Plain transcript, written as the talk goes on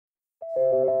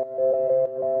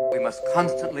we must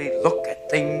constantly look at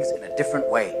things in a different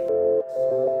way.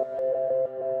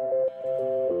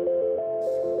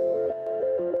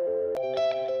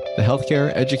 The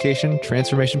Healthcare Education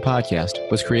Transformation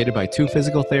Podcast was created by two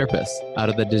physical therapists out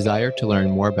of the desire to learn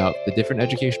more about the different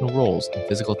educational roles in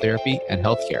physical therapy and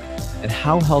healthcare, and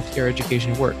how healthcare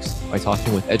education works by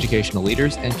talking with educational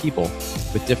leaders and people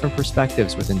with different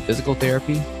perspectives within physical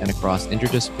therapy and across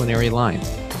interdisciplinary lines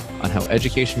on how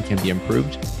education can be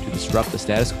improved to disrupt the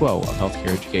status quo of healthcare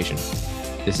education.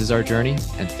 This is our journey,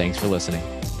 and thanks for listening.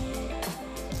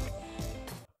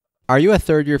 Are you a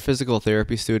third-year physical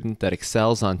therapy student that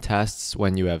excels on tests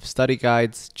when you have study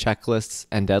guides, checklists,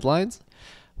 and deadlines?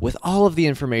 With all of the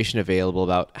information available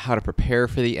about how to prepare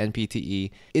for the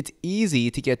NPTE, it's easy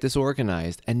to get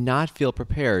disorganized and not feel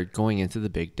prepared going into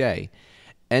the big day.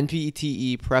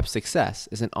 NPTE Prep Success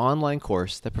is an online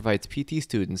course that provides PT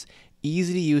students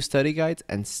easy-to-use study guides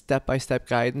and step-by-step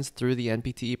guidance through the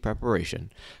NPTE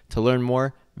preparation. To learn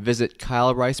more, visit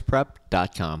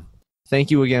kylericeprep.com.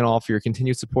 Thank you again all for your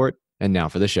continued support, and now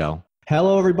for the show.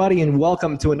 Hello, everybody, and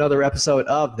welcome to another episode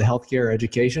of the Healthcare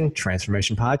Education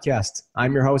Transformation Podcast.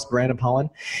 I'm your host, Brandon Pollen,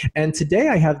 and today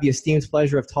I have the esteemed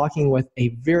pleasure of talking with a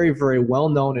very, very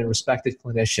well-known and respected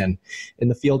clinician in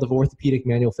the field of orthopedic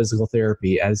manual physical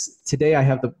therapy, as today I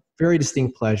have the very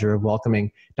distinct pleasure of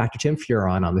welcoming Dr. Tim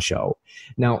Fearon on the show.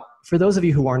 Now, for those of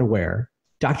you who aren't aware,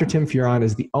 Dr. Tim Fearon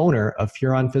is the owner of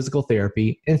Fearon Physical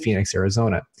Therapy in Phoenix,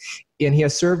 Arizona, and he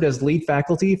has served as lead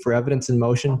faculty for Evidence in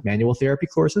Motion manual therapy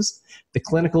courses, the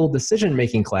Clinical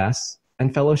Decision-Making class,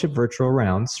 and fellowship virtual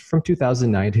rounds from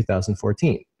 2009 to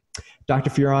 2014. Dr.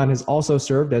 Fearon has also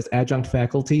served as adjunct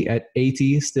faculty at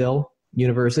A.T. Still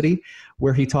University,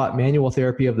 where he taught manual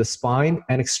therapy of the spine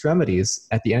and extremities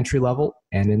at the entry level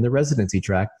and in the residency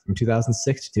track from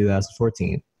 2006 to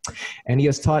 2014. And he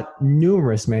has taught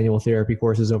numerous manual therapy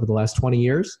courses over the last 20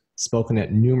 years, spoken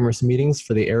at numerous meetings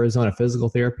for the Arizona Physical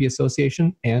Therapy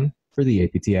Association and for the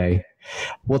APTA.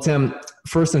 Well, Tim,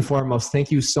 first and foremost, thank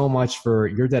you so much for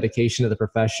your dedication to the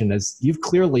profession, as you've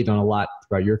clearly done a lot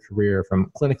throughout your career,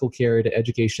 from clinical care to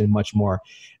education and much more.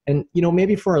 And,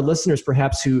 maybe for our listeners,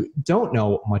 perhaps, who don't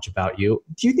know much about you,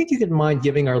 do you think you could mind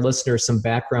giving our listeners some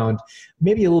background,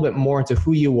 maybe a little bit more into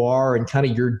who you are and kind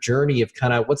of your journey of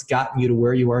kind of what's gotten you to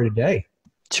where you are today?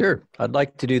 Sure. I'd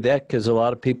like to do that because a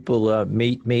lot of people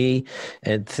meet me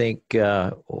and think,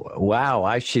 wow,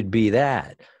 I should be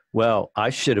that. Well,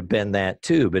 I should have been that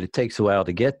too, but it takes a while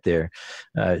to get there.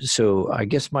 So I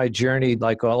guess my journey,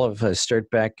 like all of us, start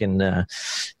back in at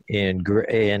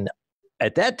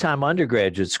that time,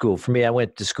 undergraduate school. For me, I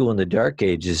went to school in the dark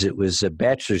ages. It was a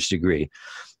bachelor's degree.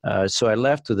 So I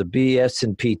left with a BS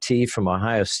in PT from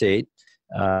Ohio State.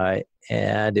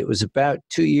 And it was about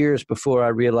 2 years before I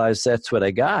realized that's what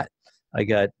I got. I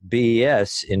got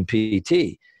BS in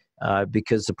PT.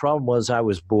 Because the problem was I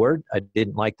was bored. I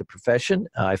didn't like the profession.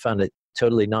 I found it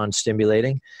totally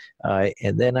non-stimulating.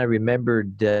 And then I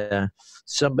remembered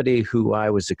somebody who I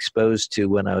was exposed to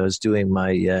when I was doing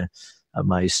my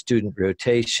student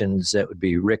rotations. That would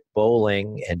be Rick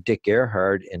Bowling and Dick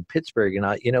Earhart in Pittsburgh.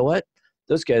 And you know what?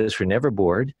 Those guys were never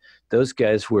bored. Those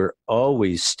guys were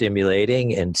always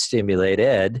stimulating and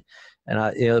stimulated. And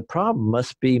the problem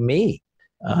must be me.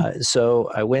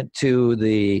 So I went to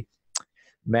the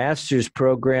master's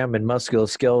program in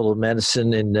musculoskeletal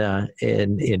medicine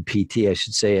in PT, I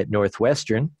should say, at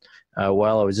Northwestern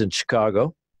while I was in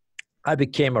Chicago. I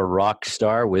became a rock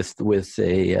star with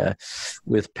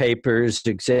papers,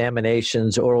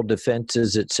 examinations, oral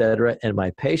defenses, etc. And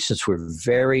my patients were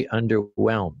very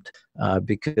underwhelmed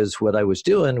because what I was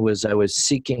doing was I was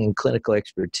seeking clinical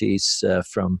expertise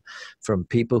from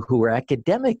people who were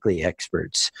academically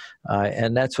experts,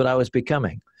 and that's what I was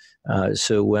becoming.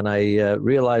 So when I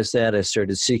realized that, I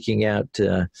started seeking out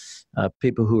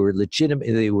people who were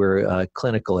legitimately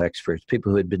clinical experts,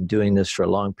 people who had been doing this for a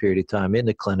long period of time in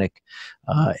the clinic.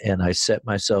 And I set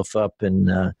myself up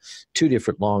in two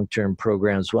different long-term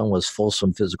programs. One was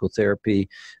Folsom Physical Therapy.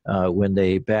 When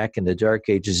back in the dark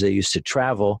ages, they used to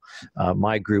travel.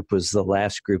 My group was the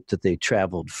last group that they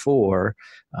traveled for,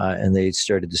 and they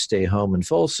started to stay home in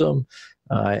Folsom.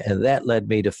 And that led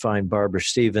me to find Barbara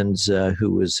Stevens,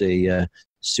 who was a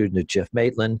student of Jeff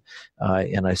Maitland,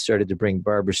 and I started to bring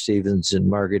Barbara Stevens and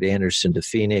Margaret Anderson to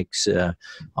Phoenix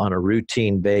on a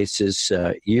routine basis,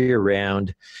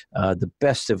 year-round, the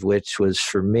best of which was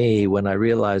for me when I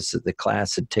realized that the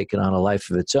class had taken on a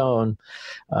life of its own.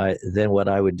 Then what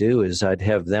I would do is I'd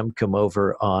have them come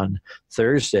over on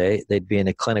Thursday. They'd be in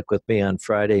a clinic with me on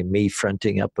Friday, me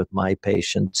fronting up with my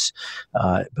patients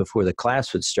before the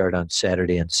class would start on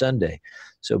Saturday and Sunday.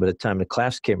 So by the time the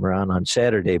class came around on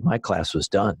Saturday, my class was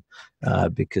done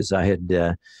because I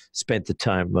had spent the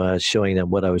time showing them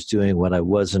what I was doing, what I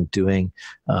wasn't doing,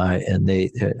 and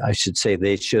I should say,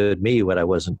 they showed me what I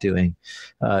wasn't doing.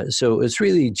 So it's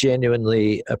really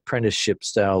genuinely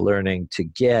apprenticeship-style learning to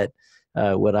get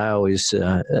what I always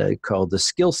call the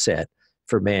skill set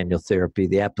for manual therapy,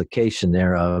 the application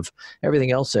thereof.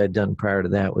 Everything else I had done prior to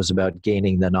that was about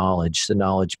gaining the knowledge. The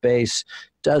knowledge base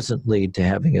doesn't lead to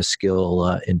having a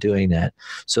skill in doing that.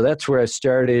 So that's where I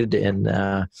started, and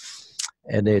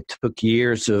it took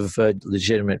years of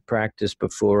legitimate practice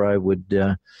before I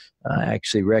would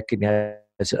actually recognize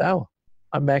that, oh,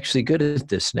 I'm actually good at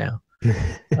this now.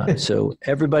 So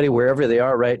everybody, wherever they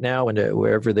are right now and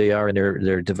wherever they are in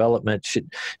their development,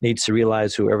 needs to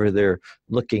realize whoever they're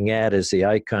looking at as the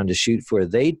icon to shoot for,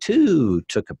 they too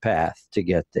took a path to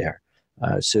get there.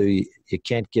 So you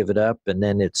can't give it up. And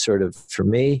then it's sort of, for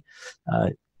me,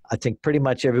 I think pretty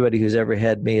much everybody who's ever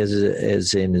had me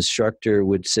as an instructor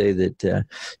would say that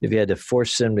if you had to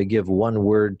force them to give one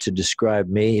word to describe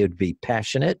me, it would be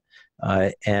passionate.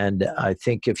 And I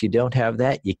think if you don't have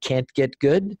that, you can't get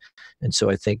good. And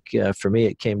so I think for me,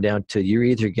 it came down to, you're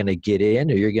either going to get in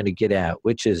or you're going to get out.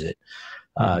 Which is it?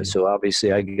 So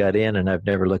obviously I got in, and I've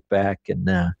never looked back. And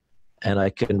I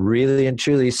can really and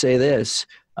truly say this.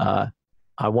 I'm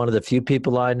one of the few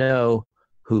people I know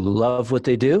who love what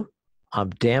they do.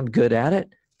 I'm damn good at it.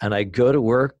 And I go to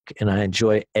work, and I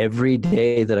enjoy every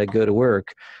day that I go to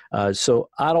work. So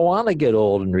I don't want to get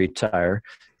old and retire,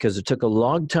 because it took a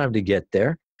long time to get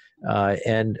there.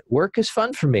 And work is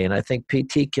fun for me. And I think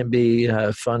PT can be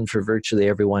fun for virtually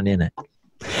everyone in it.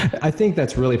 I think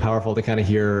that's really powerful to kind of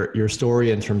hear your story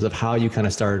in terms of how you kind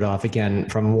of started off, again,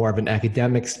 from more of an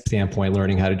academic standpoint,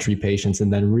 learning how to treat patients,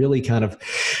 and then really kind of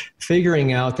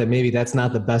figuring out that maybe that's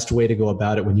not the best way to go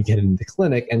about it when you get into the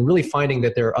clinic, and really finding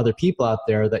that there are other people out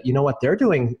there that, you know what, they're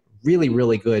doing really,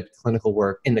 really good clinical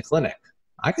work in the clinic.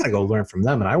 I got to go learn from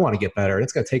them, and I want to get better. And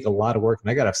it's going to take a lot of work,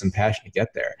 and I got to have some passion to get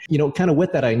there. You know, kind of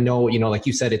with that, I know, you know, like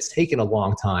you said, it's taken a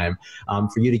long time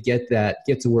for you to get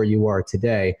to where you are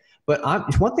today. But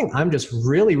one thing I'm just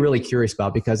really, really curious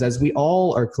about, because as we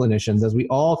all are clinicians, as we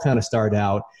all kind of start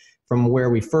out from where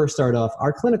we first start off,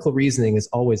 our clinical reasoning is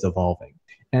always evolving.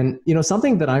 And, you know,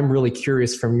 something that I'm really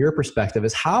curious from your perspective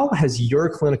is, how has your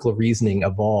clinical reasoning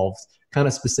evolved kind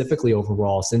of specifically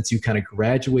overall since you kind of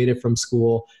graduated from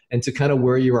school and to kind of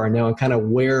where you are now, and kind of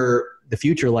where the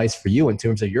future lies for you in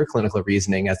terms of your clinical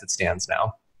reasoning as it stands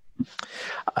now?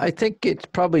 I think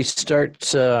it probably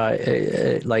starts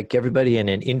like everybody in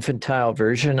an infantile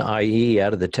version, i.e.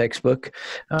 out of the textbook.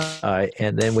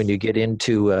 And then when you get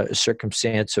into a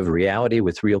circumstance of reality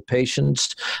with real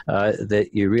patients, that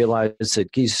you realize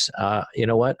that, geez, you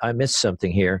know what, I missed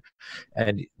something here.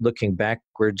 And looking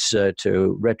backwards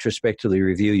to retrospectively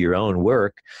review your own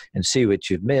work and see what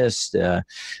you've missed.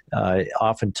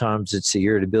 Oftentimes it's the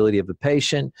irritability of a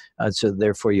patient, so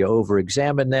therefore you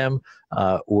over-examine them,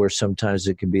 or sometimes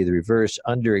it can be the reverse,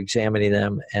 under-examining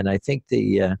them. And I think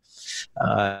the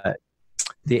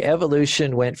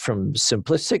evolution went from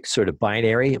simplistic, sort of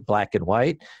binary, black and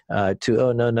white, to,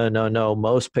 oh, no.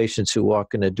 Most patients who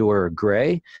walk in the door are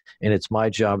gray, and it's my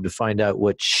job to find out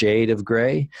what shade of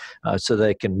gray so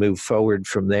they can move forward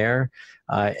from there.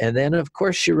 And then, of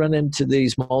course, you run into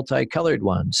these multicolored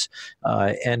ones.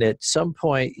 And at some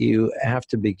point, you have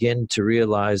to begin to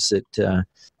realize that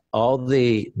all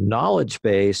the knowledge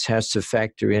base has to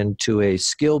factor into a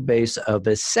skill base of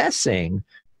assessing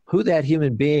who that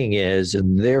human being is,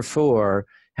 and therefore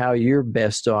how you're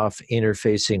best off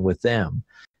interfacing with them.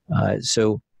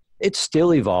 So it's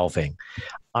still evolving.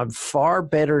 I'm far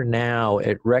better now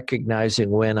at recognizing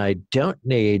when I don't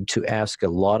need to ask a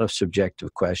lot of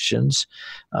subjective questions,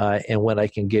 and when I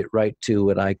can get right to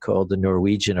what I call the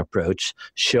Norwegian approach,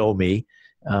 show me,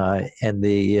 and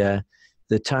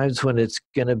the times when it's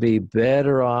going to be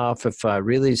better off if I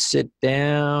really sit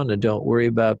down and don't worry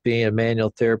about being a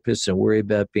manual therapist and worry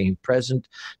about being present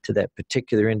to that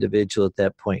particular individual at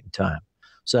that point in time.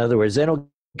 So in other words, they don't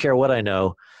care what I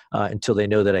know until they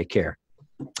know that I care.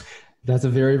 That's a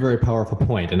very, very powerful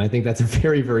point. And I think that's a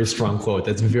very, very strong quote.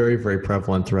 That's very, very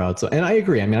prevalent throughout. So, and I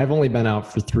agree. I mean, I've only been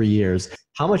out for 3 years.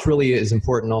 How much really is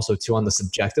important also too on the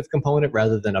subjective component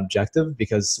rather than objective?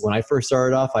 Because when I first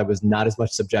started off, I was not as much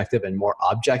subjective and more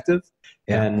objective.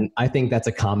 Yeah. And I think that's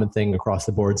a common thing across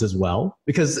the boards as well.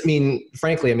 Because, I mean,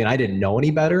 frankly, I didn't know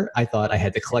any better. I thought I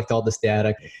had to collect all this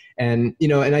data. And, you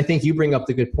know, and I think you bring up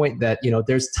the good point that, you know,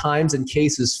 there's times and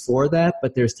cases for that,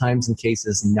 but there's times and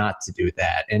cases not to do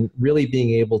that. And really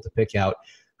being able to pick out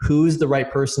who's the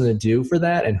right person to do for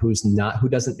that and who's not, who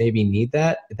doesn't maybe need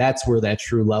that, that's where that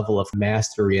true level of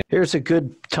mastery. Here's a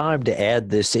good time to add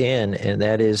this in, and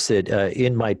that is that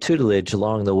in my tutelage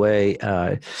along the way,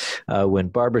 when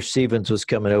Barbara Stevens was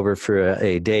coming over for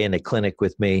a day in a clinic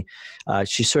with me,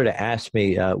 she sort of asked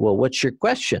me, well, what's your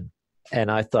question? And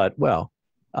I thought, well,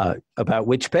 about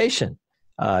which patient?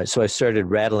 So I started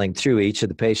rattling through each of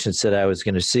the patients that I was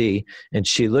going to see, and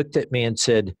she looked at me and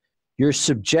said, your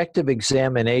subjective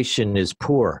examination is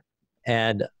poor.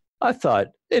 And I thought,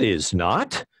 it is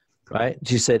not, right?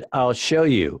 She said, I'll show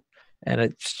you. And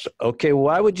it's, okay,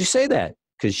 why would you say that?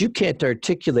 Because you can't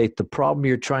articulate the problem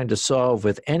you're trying to solve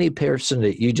with any person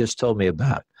that you just told me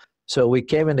about. So we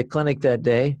came into clinic that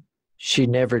day. She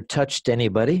never touched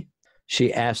anybody.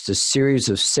 She asked a series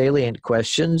of salient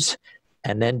questions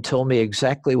and then told me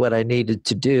exactly what I needed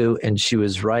to do, and she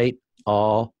was right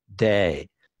all day.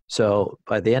 So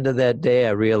by the end of that day,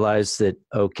 I realized that,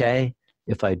 okay,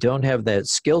 if I don't have that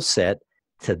skill set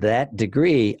to that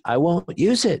degree, I won't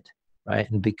use it, right?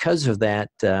 And because of that,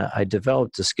 I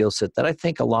developed a skill set that I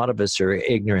think a lot of us are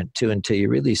ignorant to until you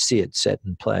really see it set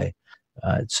in play.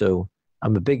 So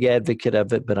I'm a big advocate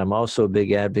of it, but I'm also a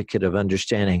big advocate of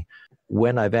understanding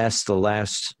when I've asked the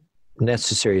last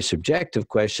necessary subjective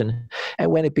question and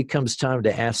when it becomes time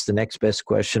to ask the next best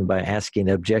question by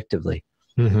asking objectively.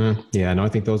 Mm-hmm. Yeah, no, I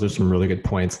think those are some really good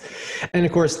points. And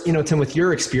of course, Tim, with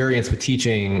your experience with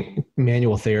teaching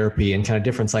manual therapy and kind of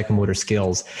different psychomotor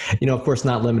skills, of course,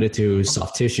 not limited to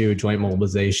soft tissue, joint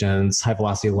mobilizations, high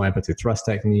velocity low amplitude thrust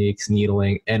techniques,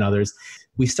 needling, and others.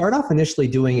 We start off initially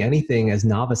doing anything as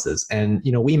novices, and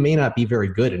we may not be very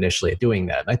good initially at doing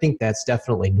that. I think that's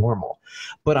definitely normal.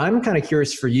 But I'm kind of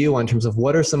curious for you in terms of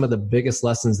what are some of the biggest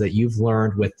lessons that you've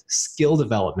learned with skill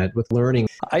development, with learning?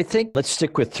 I think let's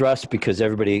stick with thrust because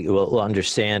everybody will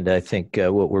understand, I think,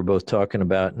 what we're both talking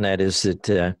about, and that is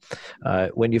that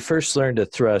when you first learn to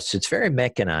thrust, it's very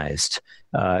mechanized.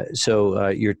 So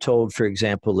you're told, for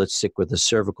example, let's stick with the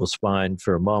cervical spine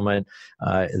for a moment,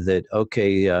 that,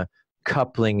 okay,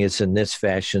 coupling is in this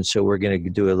fashion, so we're going to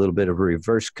do a little bit of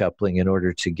reverse coupling in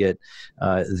order to get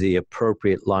the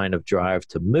appropriate line of drive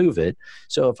to move it.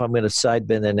 So if I'm going to side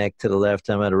bend the neck to the left,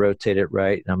 I'm going to rotate it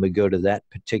right, and I'm going to go to that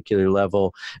particular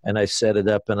level, and I set it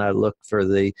up, and I look for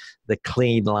the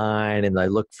clean line, and I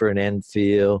look for an end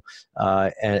feel,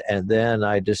 and then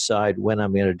I decide when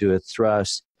I'm going to do a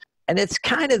thrust. And it's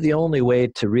kind of the only way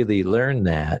to really learn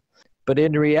that. But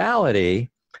in reality,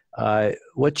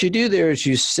 what you do there is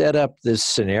you set up this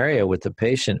scenario with the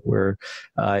patient where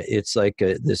it's like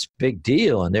this big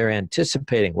deal and they're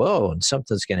anticipating, whoa, and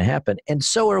something's going to happen. And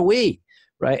so are we,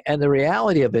 right? And the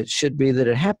reality of it should be that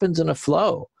it happens in a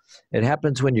flow. It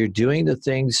happens when you're doing the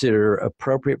things that are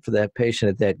appropriate for that patient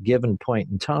at that given point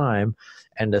in time,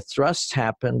 and the thrust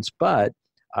happens. But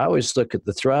I always look at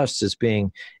the thrust as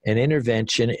being an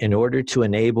intervention in order to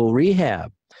enable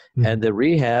rehab. And the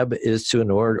rehab is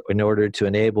in order to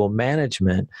enable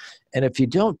management. And if you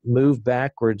don't move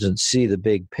backwards and see the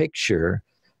big picture,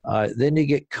 then you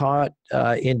get caught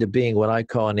into being what I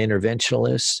call an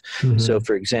interventionalist. Mm-hmm. So,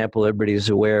 for example, everybody's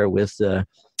aware with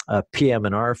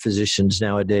PM&R physicians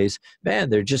nowadays, man,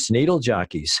 they're just needle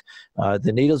jockeys.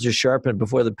 The needles are sharpened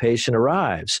before the patient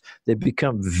arrives. They've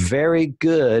become very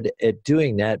good at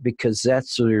doing that because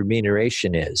that's what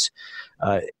remuneration is.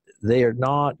 They are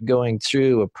not going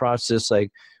through a process like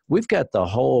we've got the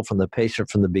whole from the patient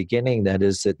from the beginning. That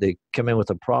is that they come in with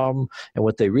a problem and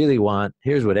what they really want,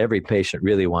 here's what every patient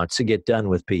really wants, to get done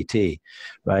with PT,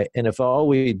 right? And if all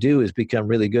we do is become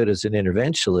really good as an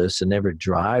interventionalist and never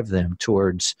drive them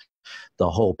towards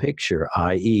the whole picture,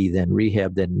 i.e. then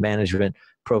rehab, then management,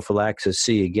 prophylaxis,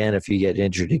 see again if you get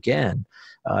injured again,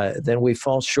 then we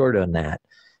fall short on that.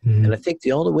 Mm-hmm. And I think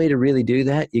the only way to really do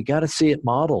that, you got to see it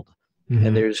modeled. Mm-hmm.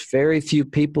 And there's very few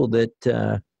people that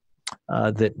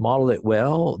that model it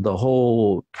well, the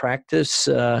whole practice.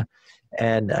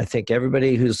 And I think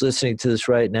everybody who's listening to this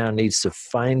right now needs to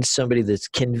find somebody that's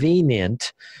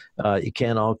convenient. You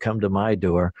can't all come to my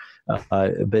door,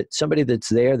 but somebody that's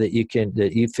there that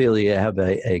you feel you have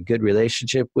a good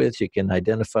relationship with. You can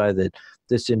identify that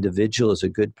this individual is a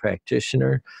good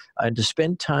practitioner, and to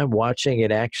spend time watching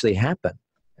it actually happen,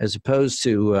 as opposed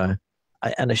to,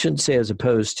 and I shouldn't say as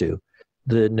opposed to,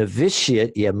 the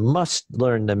novitiate, you must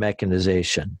learn the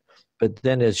mechanization. But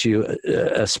then as you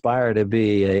aspire to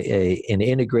be an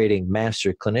integrating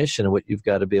master clinician, what you've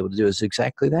got to be able to do is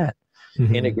exactly that.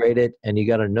 Mm-hmm. Integrate it, and you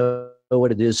got to know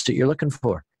what it is that you're looking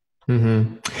for.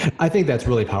 Mm-hmm. I think that's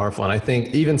really powerful. And I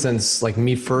think even since like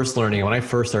me first learning, when I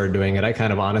first started doing it, I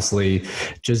kind of honestly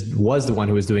just was the one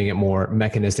who was doing it more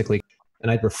mechanistically.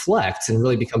 and I'd reflect and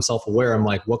really become self-aware. I'm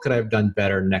like, what could I have done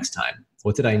better next time?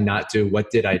 What did I not do?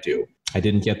 What did I do? I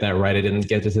didn't get that right. I didn't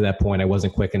get it to that point. I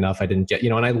wasn't quick enough. I didn't get,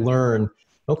 and I learn,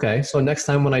 okay, so next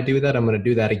time when I do that, I'm going to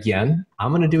do that again.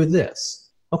 I'm going to do this.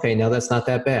 Okay, now that's not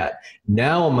that bad.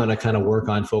 Now I'm going to kind of work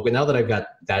on focus. Now that I've got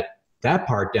that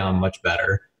part down much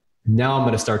better, now I'm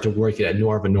going to start to work it at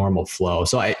more of a normal flow.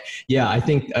 So I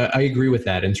think I agree with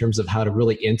that in terms of how to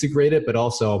really integrate it, but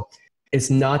also it's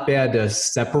not bad to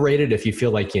separate it if you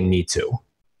feel like you need to.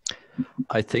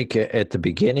 I think at the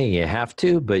beginning you have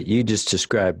to, but you just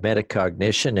described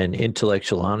metacognition and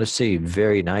intellectual honesty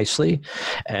very nicely.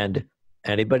 And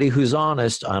anybody who's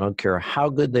honest, I don't care how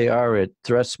good they are at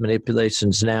thrust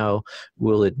manipulations now,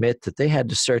 will admit that they had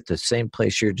to start the same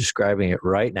place you're describing it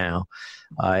right now.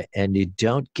 And you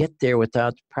don't get there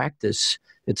without practice.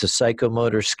 It's a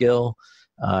psychomotor skill.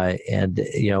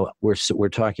 We're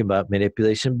talking about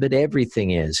manipulation, but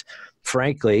everything is.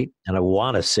 Frankly, and I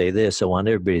want to say this, I want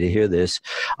everybody to hear this,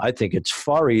 I think it's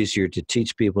far easier to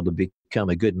teach people to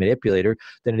become a good manipulator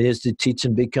than it is to teach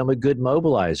them to become a good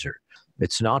mobilizer.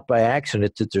 It's not by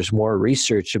accident that there's more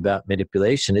research about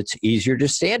manipulation. It's easier to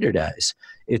standardize.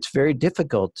 It's very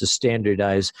difficult to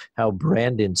standardize how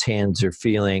Brandon's hands are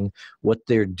feeling, what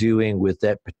they're doing with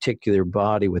that particular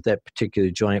body, with that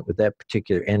particular joint, with that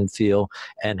particular end feel,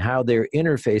 and how they're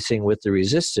interfacing with the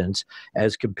resistance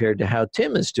as compared to how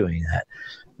Tim is doing that.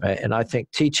 Right? And I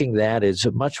think teaching that is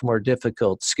a much more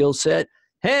difficult skill set.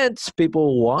 Hence,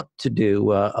 people want to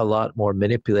do a lot more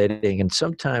manipulating, and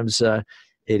sometimes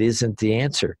it isn't the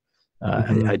answer.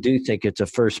 I do think it's a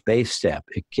first base step.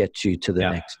 It gets you to the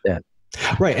next step.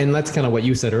 Right. And that's kind of what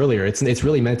you said earlier. It's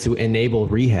really meant to enable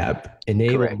rehab,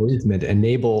 enable Correct. movement,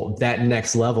 enable that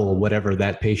next level, whatever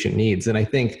that patient needs. And I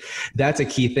think that's a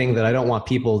key thing that I don't want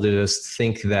people to just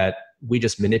think that we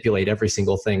just manipulate every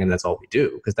single thing and that's all we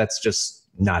do, because that's just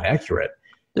not accurate.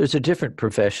 There's a different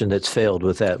profession that's failed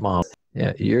with that model.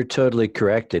 Yeah, you're totally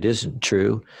correct. It isn't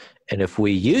true. And if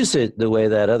we use it the way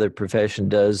that other profession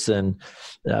does, then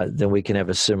we can have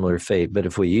a similar fate. But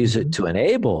if we use it to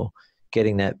enable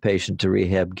getting that patient to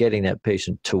rehab, getting that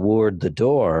patient toward the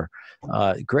door,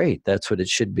 great. That's what it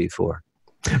should be for.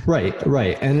 Right.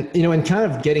 And, and kind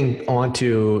of getting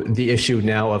onto the issue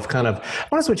now of I want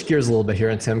to switch gears a little bit here,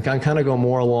 and Tim, kind of go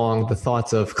more along the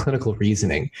thoughts of clinical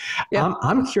reasoning. Yeah.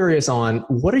 I'm curious on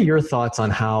what are your thoughts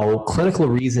on how clinical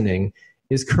reasoning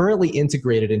is currently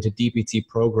integrated into DPT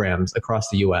programs across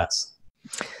the U.S.?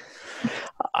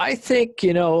 I think,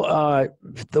 the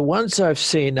ones I've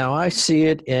seen, now I see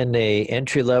it in a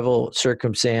entry-level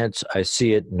circumstance, I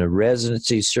see it in a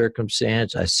residency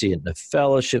circumstance, I see it in a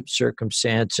fellowship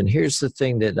circumstance, and here's the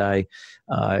thing that I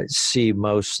see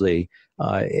mostly.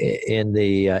 In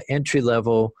the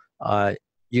entry-level,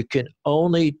 you can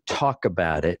only talk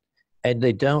about it, and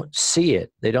they don't see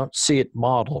it. They don't see it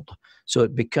modeled. So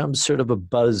it becomes sort of a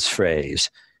buzz phrase.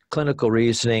 Clinical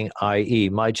reasoning, i.e.,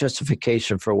 my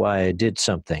justification for why I did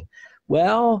something.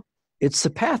 Well, it's the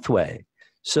pathway.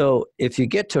 So if you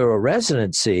get to a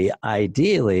residency,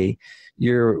 ideally,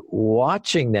 you're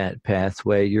watching that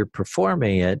pathway, you're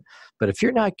performing it. But if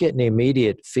you're not getting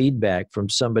immediate feedback from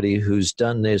somebody who's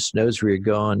done this, knows where you're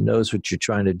going, knows what you're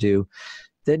trying to do,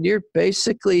 then you're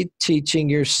basically teaching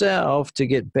yourself to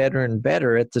get better and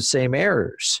better at the same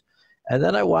errors. And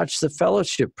then I watch the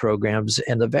fellowship programs,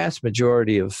 and the vast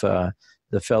majority of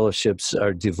the fellowships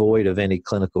are devoid of any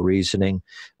clinical reasoning.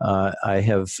 I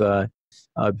have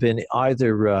been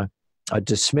either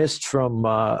dismissed from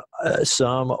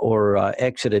some or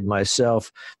exited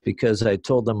myself because I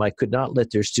told them I could not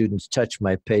let their students touch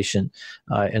my patient.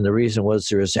 And the reason was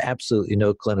there is absolutely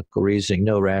no clinical reasoning,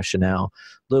 no rationale.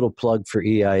 Little plug for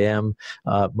EIM,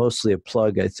 mostly a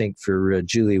plug, I think, for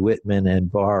Julie Whitman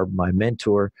and Barb, my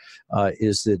mentor,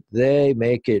 is that they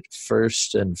make it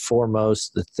first and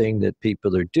foremost the thing that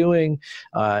people are doing.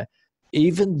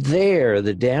 Even there,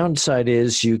 the downside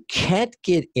is you can't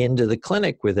get into the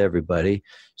clinic with everybody.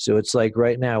 So it's like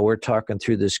right now we're talking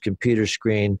through this computer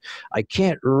screen. I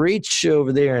can't reach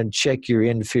over there and check your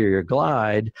inferior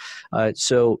glide.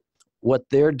 So what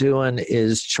they're doing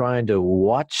is trying to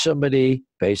watch somebody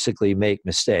basically make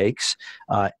mistakes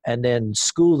and then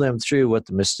school them through what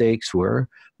the mistakes were,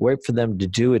 wait for them to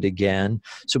do it again.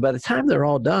 So by the time they're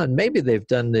all done, maybe they've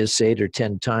done this 8 or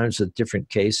 10 times with different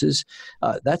cases.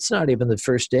 That's not even the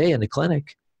first day in the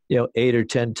clinic. 8 or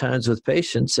 10 times with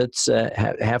patients, that's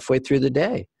halfway through the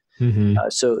day. Mm-hmm.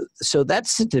 So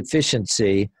that's the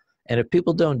deficiency. And if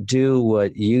people don't do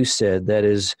what you said, that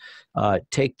is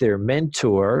take their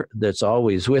mentor that's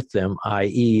always with them,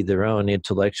 i.e. their own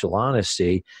intellectual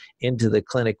honesty, into the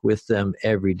clinic with them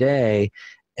every day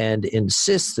and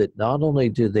insist that not only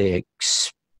do they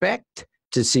expect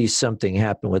to see something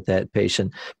happen with that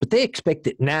patient, but they expect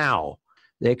it now.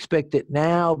 They expect it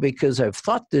now because I've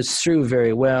thought this through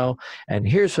very well, and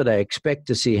here's what I expect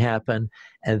to see happen.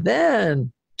 And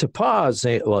then to pause,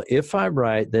 say, well, if I'm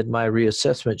right, then my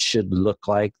reassessment should look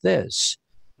like this.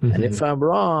 Mm-hmm. And if I'm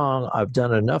wrong, I've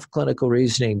done enough clinical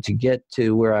reasoning to get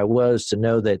to where I was to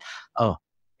know that, oh,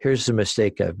 here's the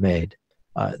mistake I've made.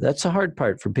 That's the hard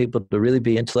part for people to really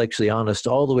be intellectually honest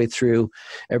all the way through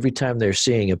every time they're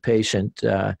seeing a patient.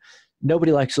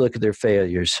 Nobody likes to look at their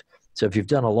failures. So if you've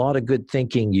done a lot of good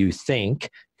thinking, you think,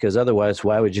 because otherwise,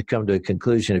 why would you come to a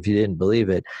conclusion if you didn't believe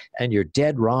it? And you're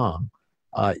dead wrong.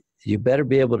 You better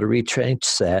be able to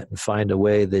retrench that and find a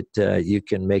way that you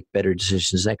can make better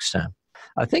decisions next time.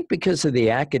 I think because of the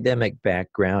academic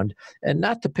background, and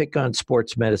not to pick on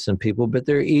sports medicine people, but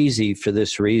they're easy for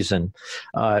this reason.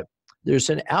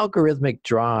 There's an algorithmic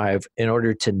drive in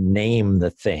order to name the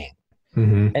thing.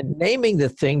 Mm-hmm. And naming the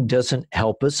thing doesn't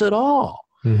help us at all.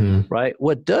 Mm-hmm. Right?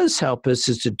 What does help us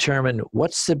is determine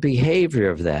what's the behavior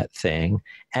of that thing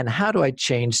and how do I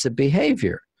change the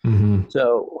behavior. Mm-hmm.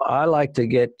 So I like to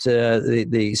get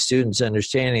the students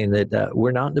understanding that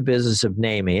we're not in the business of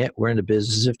naming it. We're in the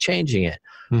business of changing it.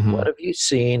 Mm-hmm. What have you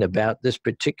seen about this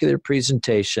particular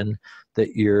presentation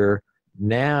that you're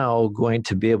now going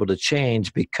to be able to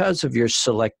change because of your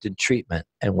selected treatment,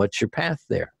 and what's your path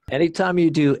there? Anytime you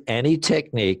do any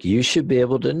technique, you should be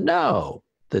able to know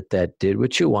that did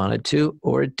what you wanted to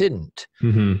or it didn't.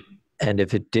 Mm-hmm. And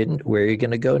if it didn't, where are you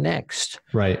going to go next?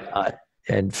 Right.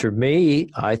 And for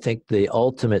me, I think the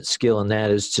ultimate skill in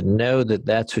that is to know that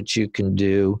that's what you can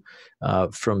do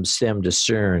from STEM to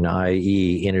CERN,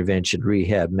 i.e. intervention,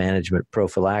 rehab, management,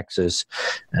 prophylaxis.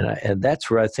 And that's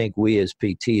where I think we as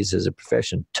PTs as a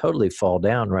profession totally fall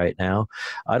down right now.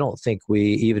 I don't think we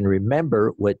even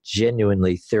remember what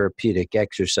genuinely therapeutic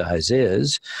exercise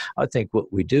is. I think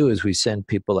what we do is we send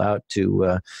people out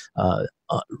to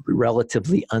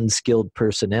relatively unskilled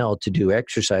personnel to do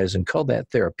exercise and call that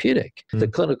therapeutic. Mm-hmm. The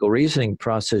clinical reasoning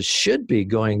process should be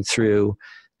going through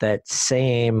that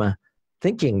same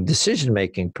thinking,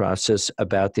 decision-making process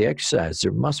about the exercise.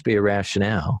 There must be a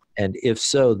rationale. And if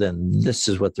so, then this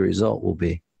is what the result will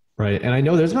be. Right. And I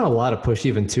know there's been a lot of push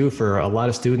even too for a lot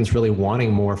of students really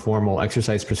wanting more formal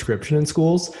exercise prescription in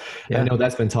schools. Yeah. I know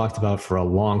that's been talked about for a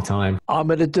long time. I'm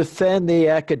going to defend the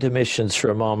academicians for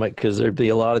a moment because there'd be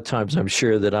a lot of times I'm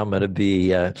sure that I'm going to be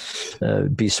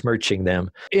besmirching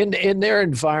them. In their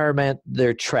environment,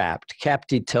 they're trapped.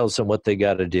 CAPTE tells them what they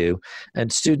got to do,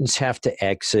 and students have to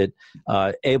exit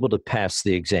able to pass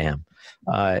the exam.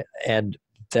 And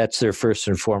that's their first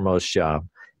and foremost job.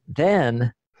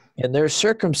 Then, in their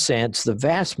circumstance, the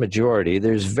vast majority,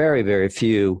 there's very, very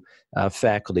few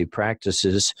faculty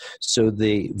practices, so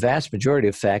the vast majority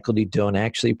of faculty don't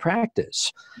actually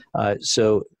practice.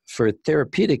 So for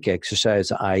therapeutic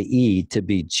exercise, i.e. to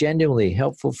be genuinely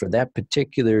helpful for that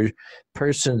particular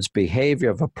person's behavior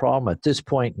of a problem at this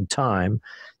point in time,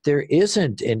 there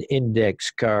isn't an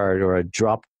index card or a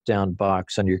drop-down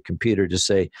box on your computer to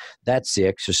say that's the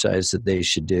exercise that they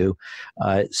should do.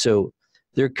 So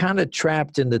they're kind of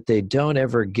trapped in that they don't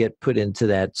ever get put into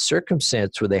that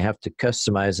circumstance where they have to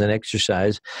customize an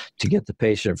exercise to get the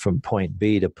patient from point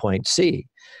B to point C.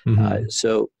 Mm-hmm.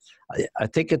 So I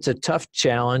think it's a tough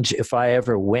challenge. If I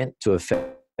ever went to a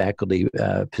faculty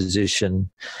position,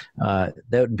 that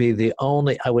would be the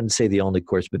only, I wouldn't say the only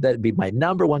course, but that would be my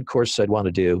number one course I'd want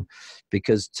to do,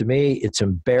 because to me, it's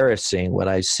embarrassing what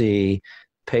I see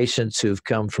patients who've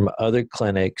come from other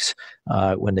clinics,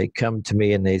 when they come to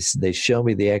me and they show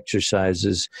me the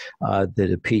exercises that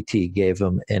a PT gave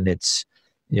them, and it's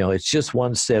just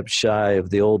one step shy of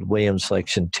the old Williams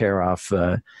selection tear-off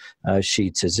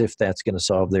sheets, as if that's going to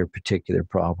solve their particular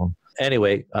problem.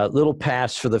 Anyway, a little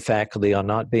pass for the faculty on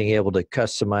not being able to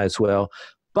customize well,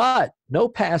 but no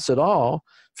pass at all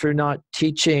for not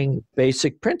teaching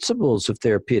basic principles of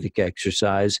therapeutic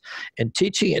exercise and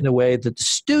teaching it in a way that the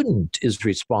student is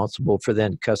responsible for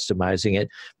then customizing it,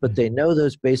 but they know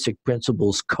those basic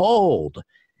principles cold.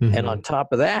 Mm-hmm. And on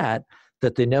top of that,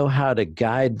 that they know how to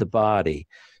guide the body.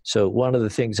 So one of the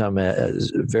things I'm a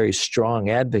very strong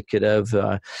advocate of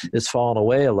is fallen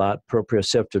away a lot,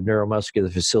 proprioceptive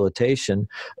neuromuscular facilitation.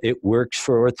 It works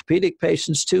for orthopedic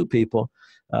patients too, people.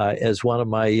 As one of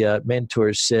my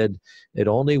mentors said, it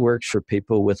only works for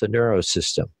people with a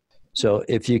neurosystem. So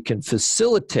if you can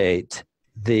facilitate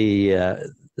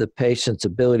the patient's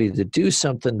ability to do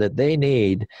something that they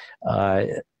need,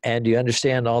 and you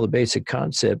understand all the basic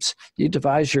concepts, you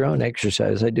devise your own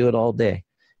exercise. I do it all day.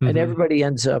 And everybody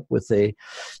ends up with a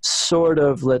sort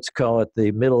of, let's call it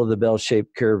the middle of the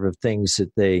bell-shaped curve of things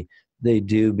that they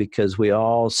do, because we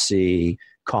all see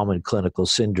common clinical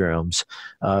syndromes.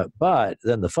 But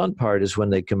then the fun part is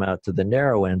when they come out to the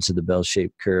narrow ends of the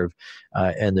bell-shaped curve,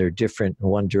 and they're different in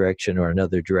one direction or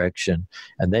another direction.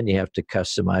 And then you have to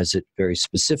customize it very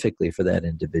specifically for that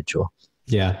individual.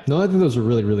 Yeah, no, I think those are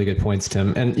really, really good points,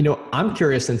 Tim. And, I'm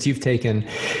curious, since you've taken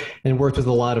and worked with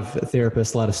a lot of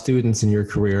therapists, a lot of students in your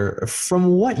career,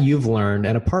 from what you've learned,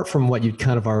 and apart from what you've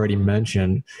kind of already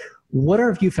mentioned, what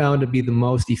have you found to be the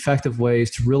most effective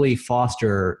ways to really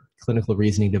foster clinical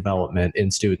reasoning development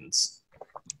in students?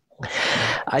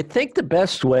 I think the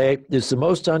best way is the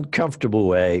most uncomfortable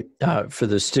way for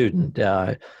the student.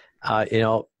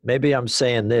 Maybe I'm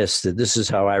saying that this is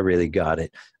how I really got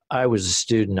it. I was a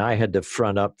student. I had to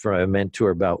front up for a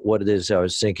mentor about what it is I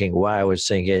was thinking, why I was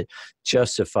thinking it,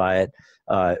 justify it,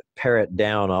 parrot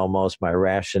down almost my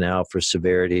rationale for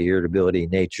severity, irritability,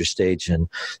 nature, stage, and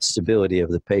stability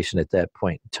of the patient at that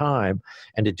point in time,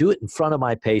 and to do it in front of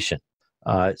my patient,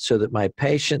 so that my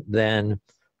patient then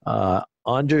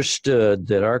understood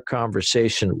that our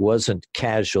conversation wasn't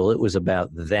casual. It was about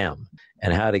them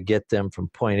and how to get them from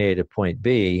point A to point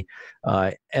B.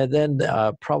 And then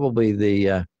probably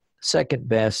the second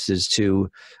best is to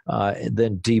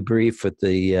then debrief with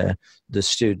the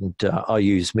student. I'll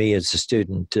use me as a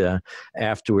student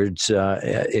afterwards.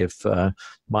 If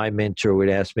my mentor would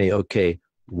ask me, okay,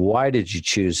 why did you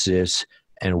choose this?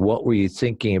 And what were you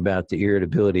thinking about the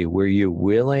irritability? Were you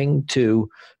willing to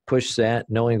push that,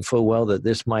 knowing full well that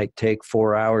this might take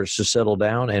 4 hours to settle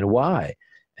down, and why?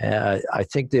 I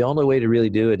think the only way to really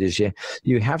do it is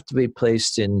you have to be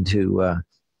placed into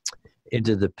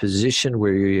the position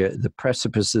where the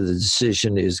precipice of the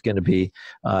decision is going to be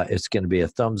it's going to be a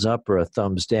thumbs up or a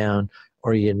thumbs down,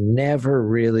 or you never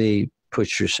really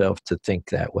push yourself to think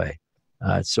that way.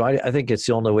 So I think it's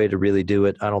the only way to really do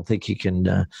it. I don't think you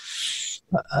can.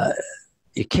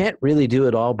 You can't really do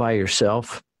it all by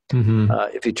yourself.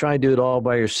 If you try and do it all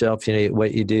by yourself,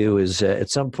 what you do is at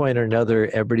some point or another,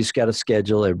 everybody's got a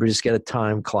schedule, everybody's got a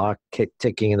time clock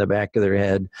ticking in the back of their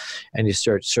head, and you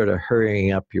start sort of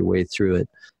hurrying up your way through it.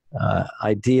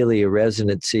 Ideally, a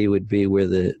residency would be where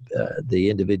the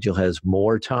individual has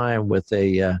more time with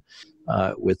a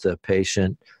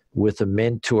patient, with a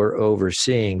mentor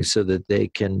overseeing, so that they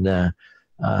can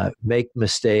make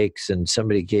mistakes. And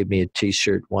somebody gave me a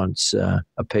T-shirt once. A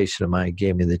patient of mine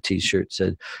gave me the T-shirt,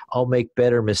 said, "I'll make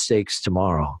better mistakes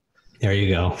tomorrow." There you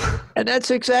go. And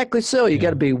that's exactly so. You got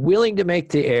to be willing to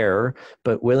make the error,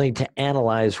 but willing to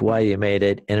analyze why you made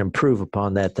it and improve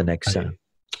upon that the next time.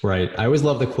 Right. I always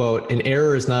love the quote: "An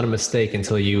error is not a mistake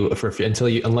unless you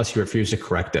refuse to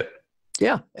correct it."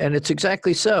 Yeah, and it's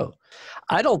exactly so.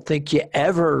 I don't think you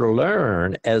ever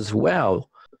learn as well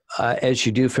as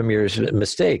you do from your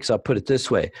mistakes. I'll put it this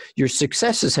way. Your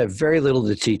successes have very little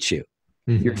to teach you.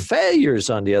 Your failures,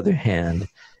 on the other hand,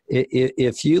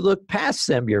 if you look past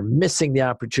them, you're missing the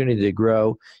opportunity to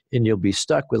grow, and you'll be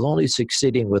stuck with only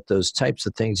succeeding with those types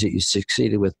of things that you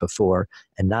succeeded with before,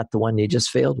 and not the one you just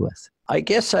failed with. I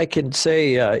guess I can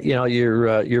say,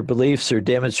 your beliefs are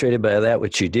demonstrated by that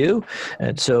which you do.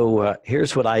 And so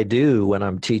here's what I do when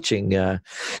I'm teaching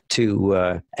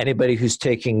to anybody who's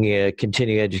taking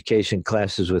continuing education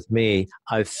classes with me.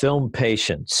 I film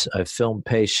patients.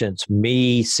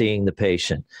 Me seeing the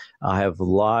patient. I have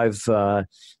live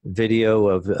video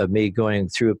of me going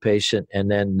through a patient, and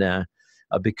then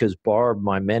because Barb,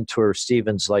 my mentor,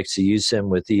 Stevens, likes to use him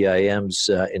with EIM's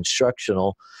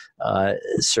instructional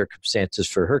circumstances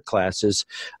for her classes,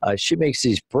 she makes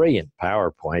these brilliant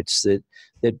PowerPoints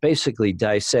that basically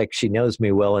dissect. She knows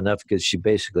me well enough because she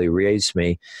basically raised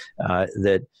me,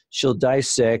 that she'll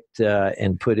dissect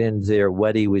and put in there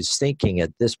what he was thinking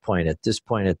at this point, at this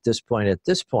point, at this point, at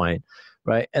this point.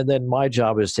 Right. And then my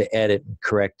job is to edit and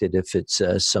correct it if it's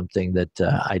something that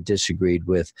I disagreed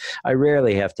with. I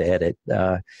rarely have to edit,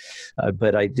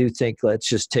 but I do think, let's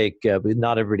just take,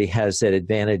 not everybody has that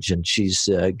advantage, and she's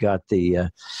got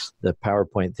the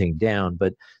PowerPoint thing down,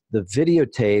 but the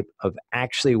videotape of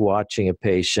actually watching a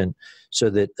patient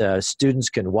so that students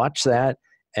can watch that.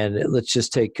 And let's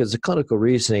just take, because the clinical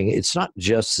reasoning, it's not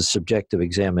just the subjective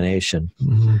examination.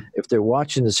 If they're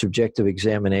watching the subjective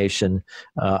examination,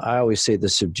 I always say the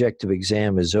subjective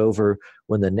exam is over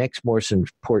when the next most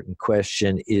important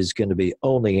question is going to be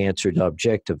only answered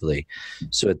objectively.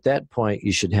 So at that point,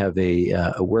 you should have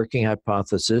a working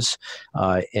hypothesis,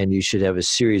 and you should have a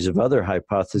series of other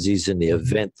hypotheses in the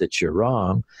event that you're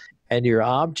wrong. And your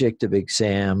objective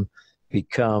exam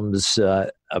becomes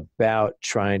about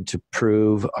trying to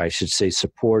prove, I should say,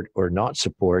 support or not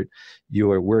support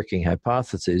your working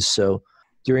hypothesis. So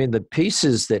during the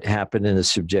pieces that happen in a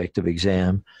subjective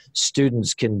exam,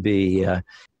 students can be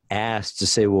asked to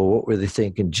say, well, what were they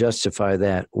thinking? Justify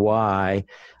that. Why?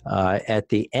 At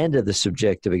the end of the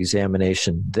subjective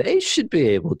examination, they should be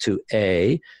able to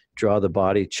A, draw the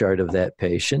body chart of that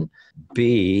patient,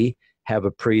 B, have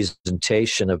a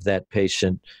presentation of that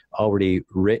patient already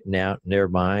written out in their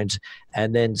minds,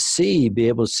 and then C, be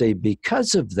able to say,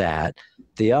 because of that,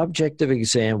 the objective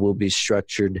exam will be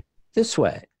structured this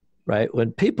way. Right?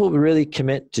 When people really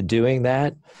commit to doing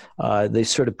that, they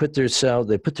sort of put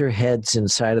their heads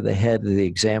inside of the head of the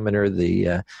examiner,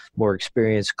 the more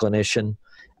experienced clinician,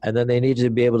 and then they need to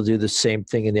be able to do the same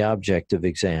thing in the objective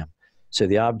exam. So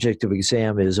the objective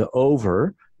exam is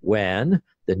over when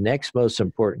the next most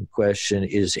important question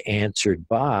is answered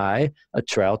by a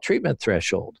trial treatment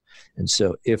threshold. And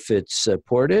so if it's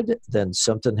supported, then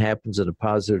something happens in a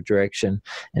positive direction.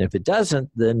 And if it doesn't,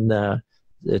 then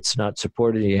it's not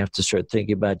supported. You have to start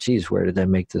thinking about, geez, where did I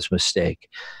make this mistake?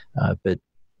 But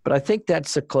I think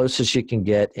that's the closest you can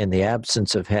get in the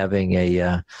absence of having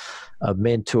a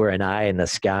mentor, an eye in the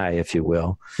sky, if you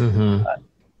will. Mm-hmm.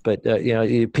 But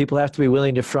people have to be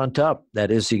willing to front up.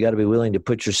 That is, you got to be willing to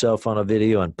put yourself on a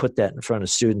video and put that in front of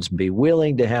students and be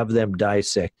willing to have them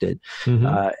dissect it.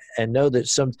 Mm-hmm. And know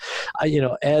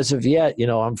that as of yet,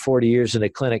 I'm 40 years in a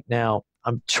clinic now.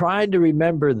 I'm trying to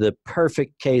remember the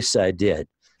perfect case I did.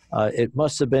 It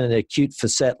must have been an acute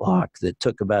facet lock that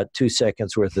took about 2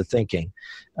 seconds worth of thinking.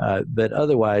 But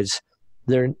otherwise,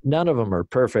 none of them are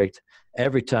perfect.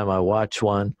 Every time I watch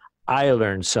one, I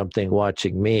learn something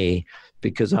watching me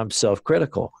because I'm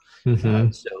self-critical. Mm-hmm.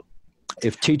 So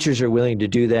if teachers are willing to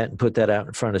do that and put that out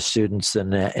in front of students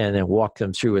and then walk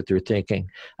them through what they're thinking,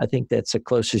 I think that's the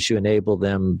closest you enable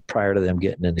them prior to them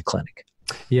getting into clinic.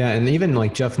 Yeah, and even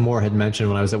like Jeff Moore had mentioned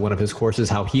when I was at one of his courses,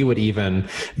 how he would even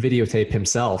videotape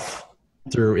himself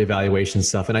through evaluation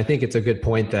stuff. And I think it's a good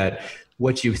point that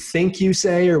what you think you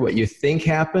say or what you think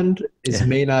happened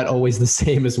may not always the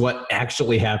same as what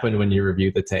actually happened when you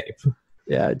review the tape.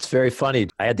 Yeah, it's very funny.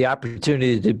 I had the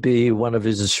opportunity to be one of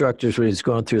his instructors when he's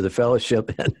going through the fellowship.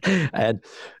 And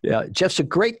Jeff's a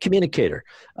great communicator.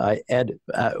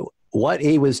 What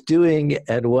he was doing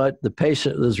and what the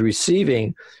patient was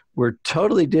receiving were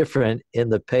totally different in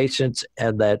the patient's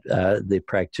and the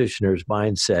practitioner's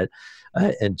mindset.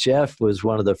 And Jeff was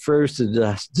one of the first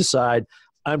to decide,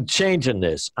 I'm changing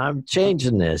this.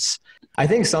 I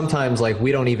think sometimes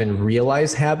we don't even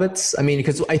realize habits. I mean,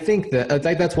 because I think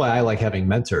that's why I like having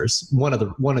mentors. One of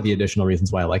the additional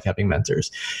reasons why I like having mentors,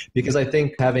 because I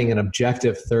think having an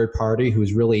objective third party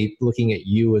who's really looking at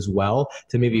you as well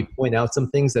to maybe point out some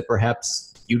things that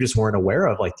perhaps you just weren't aware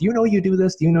of. Like, do you know you do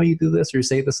this? Do you know you do this? Or you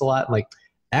say this a lot? And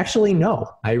actually, no,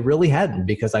 I really hadn't,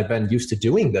 because I've been used to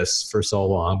doing this for so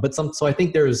long. So I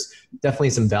think there's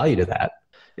definitely some value to that.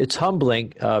 It's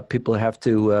humbling. People have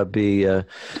to be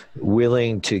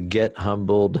willing to get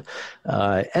humbled.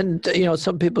 And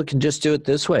some people can just do it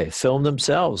this way. Film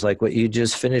themselves, like what you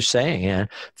just finished saying.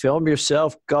 Film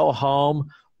yourself, go home,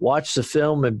 watch the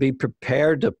film, and be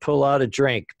prepared to pull out a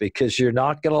drink because you're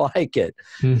not going to like it.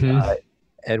 Mm-hmm.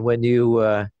 And when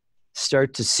you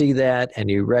start to see that and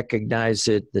you recognize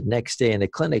it the next day in the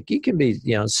clinic, you can be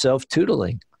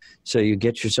self-tootling. So you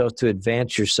get yourself to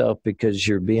advance yourself because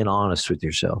you're being honest with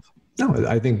yourself. No,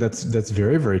 I think that's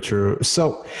very, very true.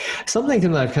 So something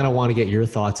that I kind of want to get your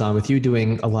thoughts on with you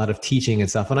doing a lot of teaching and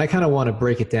stuff, and I kind of want to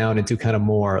break it down into kind of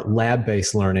more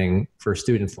lab-based learning for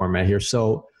student format here.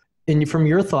 So from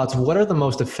your thoughts, what are the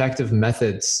most effective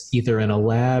methods, either in a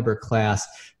lab or class,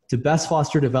 to best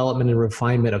foster development and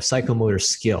refinement of psychomotor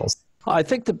skills? I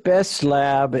think the best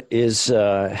lab is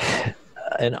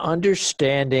an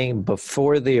understanding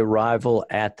before the arrival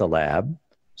at the lab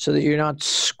so that you're not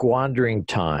squandering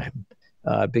time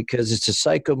because it's a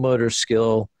psychomotor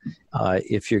skill.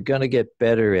 If you're going to get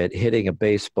better at hitting a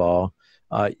baseball,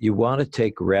 you want to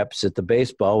take reps at the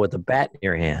baseball with a bat in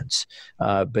your hands.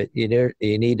 But you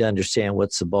need to understand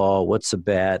what's the ball, what's the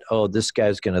bat. Oh, this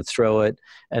guy's going to throw it,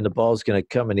 and the ball's going to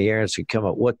come in the air, and it's going to come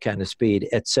at what kind of speed,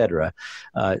 etc.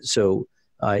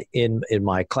 In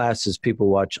my classes, people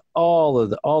watch all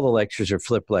the lectures are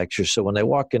flip lectures. So when they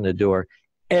walk in the door,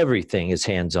 everything is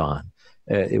hands-on.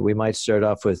 We might start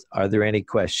off with, are there any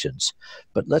questions?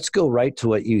 But let's go right to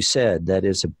what you said. That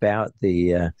is about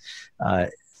the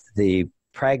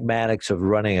pragmatics of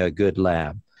running a good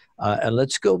lab. And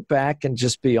let's go back and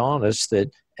just be honest that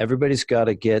everybody's got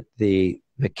to get the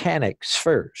mechanics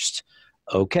first.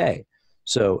 Okay,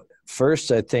 so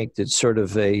First, I think that's sort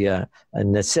of a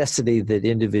necessity that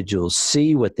individuals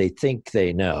see what they think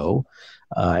they know,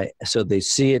 so they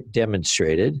see it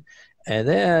demonstrated. And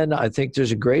then I think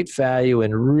there's a great value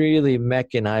in really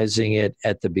mechanizing it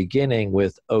at the beginning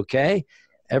with, okay,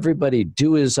 everybody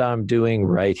do as I'm doing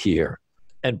right here,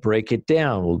 and break it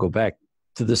down. We'll go back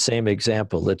to the same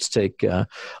example. Let's take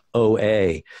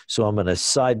OA. So I'm going to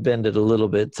side bend it a little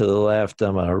bit to the left.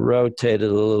 I'm going to rotate it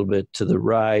a little bit to the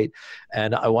right.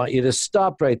 And I want you to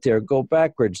stop right there. Go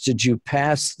backwards. Did you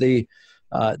pass did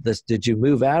you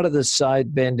move out of the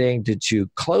side bending? Did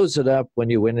you close it up when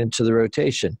you went into the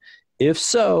rotation? If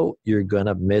so, you're going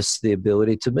to miss the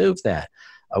ability to move that.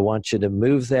 I want you to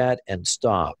move that and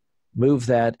stop. Move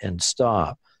that and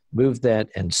stop. Move that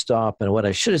and stop. And what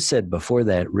I should have said before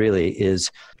that really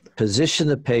is position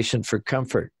the patient for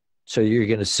comfort so you're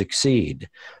going to succeed.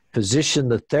 Position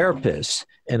the therapist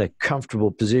in a comfortable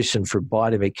position for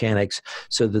body mechanics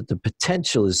so that the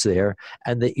potential is there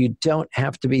and that you don't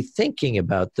have to be thinking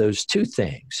about those two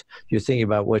things. You're thinking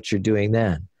about what you're doing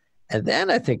then. And then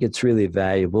I think it's really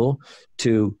valuable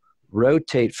to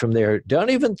rotate from there.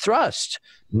 Don't even thrust.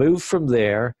 Move from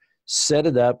there, set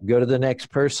it up, go to the next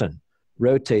person.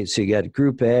 Rotate. So you got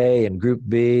group A and group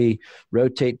B,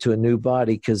 rotate to a new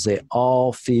body because they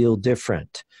all feel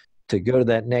different. To go to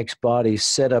that next body,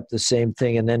 set up the same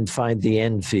thing and then find the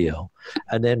end feel.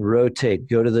 And then rotate,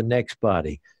 go to the next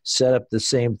body, set up the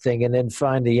same thing and then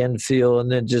find the end feel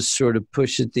and then just sort of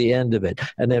push at the end of it.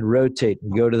 And then rotate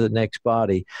and go to the next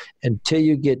body until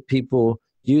you get people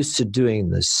used to doing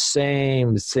the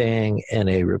same thing in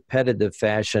a repetitive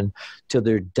fashion till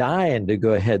they're dying to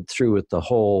go ahead through with the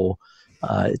whole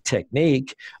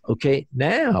technique. Okay,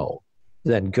 now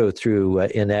then go through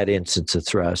in that instance of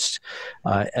thrust,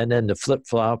 and then the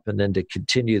flip-flop, and then to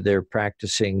continue their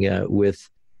practicing with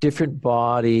different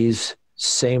bodies,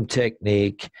 same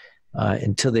technique,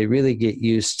 until they really get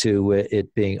used to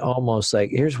it being almost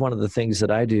like, here's one of the things that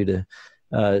I do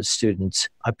to students.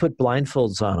 I put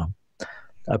blindfolds on them.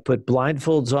 I put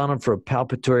blindfolds on them for a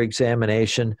palpatory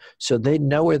examination so they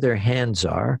know where their hands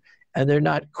are and they're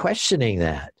not questioning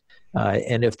that.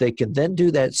 And if they can then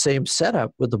do that same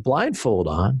setup with the blindfold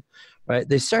on, right,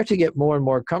 they start to get more and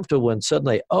more comfortable when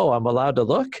suddenly, oh, I'm allowed to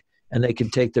look, and they can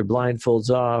take their blindfolds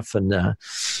off. And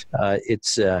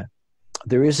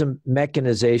there is a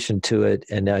mechanization to it.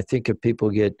 And I think if people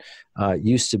get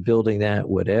used to building that,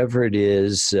 whatever it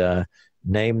is,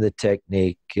 name the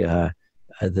technique,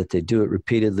 that they do it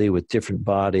repeatedly with different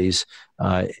bodies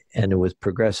and with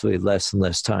progressively less and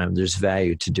less time, there's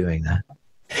value to doing that.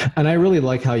 And I really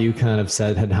like how you kind of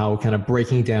said and how kind of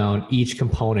breaking down each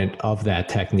component of that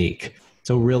technique.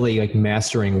 So really like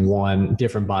mastering one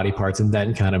different body parts and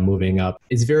then kind of moving up.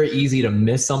 It's very easy to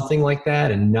miss something like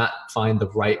that and not find the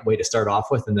right way to start off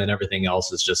with, and then everything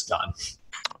else is just done.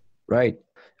 Right.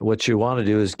 What you want to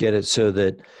do is get it so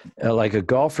that like a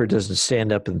golfer doesn't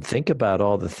stand up and think about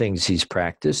all the things he's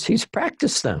practiced. He's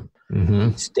practiced them. Mm-hmm.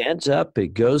 He stands up, he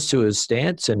goes to his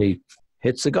stance, and he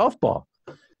hits the golf ball.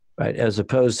 Right, as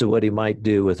opposed to what he might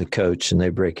do with a coach, and they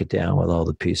break it down with all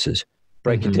the pieces.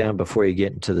 Break it down before you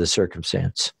get into the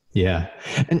circumstance. Yeah.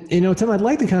 And, Tim, I'd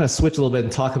like to kind of switch a little bit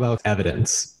and talk about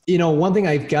evidence. One thing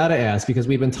I've got to ask, because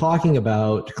we've been talking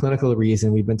about clinical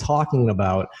reason, we've been talking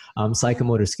about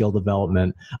psychomotor skill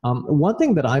development. One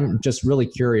thing that I'm just really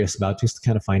curious about, just to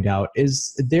kind of find out,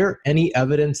 is there any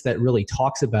evidence that really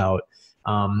talks about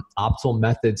optimal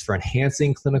methods for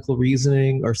enhancing clinical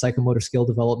reasoning or psychomotor skill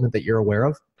development that you're aware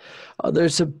of?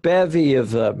 There's a bevy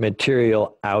of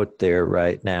material out there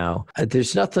right now.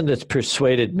 There's nothing that's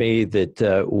persuaded me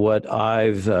that what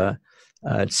I've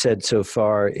said so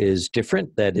far is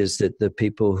different. That is that the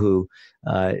people who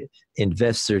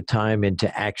invest their time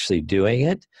into actually doing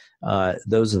it,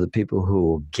 those are the people who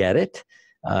will get it.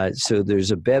 So there's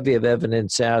a bevy of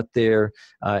evidence out there.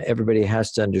 Everybody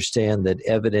has to understand that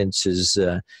evidence is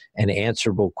an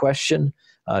answerable question.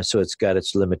 So it's got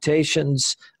its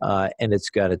limitations and it's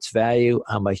got its value.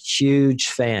 I'm a huge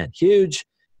fan. Huge.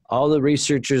 All the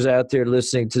researchers out there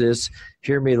listening to this,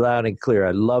 hear me loud and clear.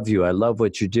 I love you. I love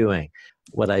what you're doing.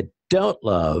 What I don't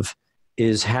love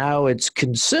is how it's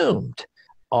consumed.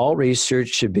 All research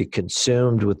should be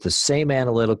consumed with the same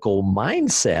analytical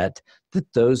mindset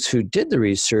that those who did the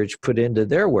research put into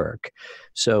their work.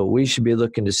 So we should be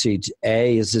looking to see,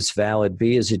 A, is this valid?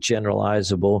 B, is it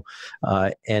generalizable?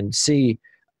 And C,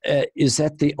 is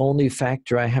that the only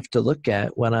factor I have to look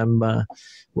at when I'm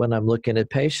looking at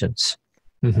patients?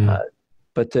 Mm-hmm.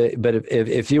 But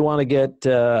if you want to get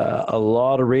a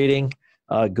lot of reading,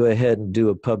 go ahead and do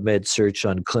a PubMed search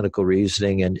on clinical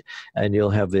reasoning, and you'll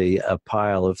have a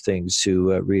pile of things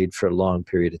to read for a long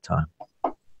period of time.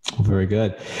 Very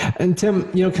good. And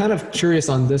Tim, kind of curious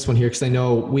on this one here, because I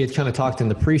know we had kind of talked in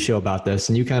the pre-show about this,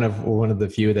 and you kind of were one of the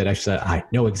few that actually said, I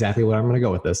know exactly where I'm going to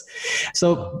go with this.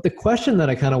 So the question that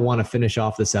I kind of want to finish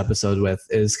off this episode with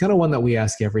is kind of one that we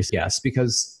ask every guest,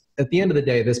 because at the end of the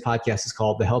day, this podcast is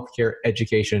called the Healthcare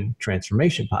Education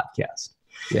Transformation Podcast.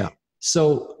 Yeah.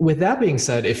 So with that being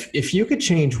said, if you could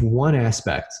change one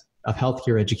aspect of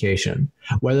healthcare education,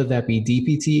 whether that be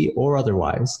DPT or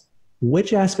otherwise,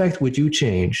 which aspect would you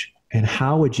change and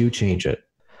how would you change it?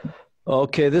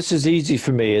 Okay, this is easy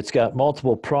for me. It's got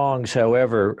multiple prongs.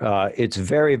 However, it's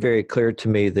very, very clear to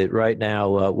me that right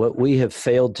now what we have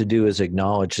failed to do is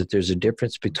acknowledge that there's a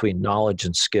difference between knowledge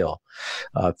and skill.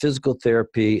 Physical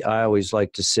therapy, I always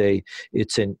like to say,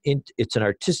 it's an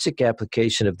artistic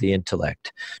application of the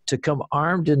intellect. To come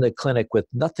armed in the clinic with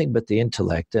nothing but the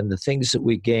intellect and the things that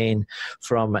we gain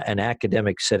from an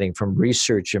academic setting, from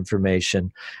research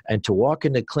information, and to walk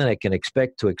in the clinic and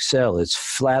expect to excel is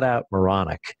flat out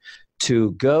moronic.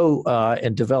 To go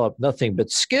and develop nothing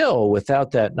but skill without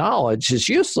that knowledge is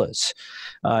useless.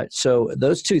 So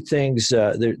those two things,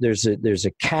 there's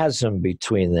a chasm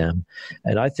between them.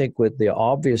 And I think what the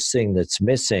obvious thing that's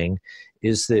missing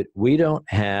is that we don't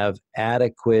have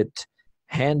adequate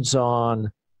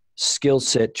hands-on skill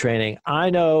set training. I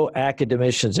know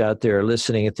academicians out there are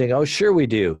listening and think, oh, sure we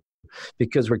do,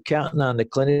 because we're counting on the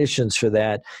clinicians for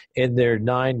that in their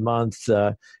 9-month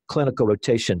clinical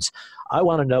rotations. I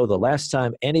want to know the last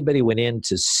time anybody went in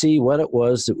to see what it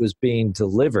was that was being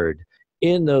delivered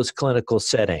in those clinical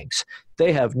settings.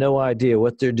 They have no idea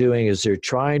what they're doing is they're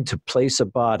trying to place a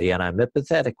body, and I'm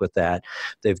empathetic with that.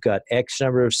 They've got X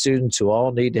number of students who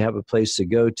all need to have a place to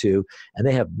go to, and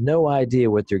they have no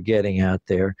idea what they're getting out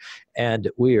there.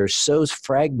 And we are so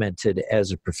fragmented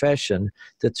as a profession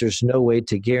that there's no way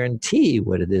to guarantee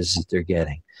what it is that they're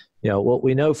getting. What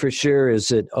we know for sure is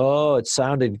that, it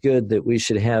sounded good that we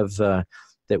should have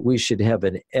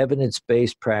an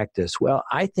evidence-based practice. Well,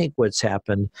 I think what's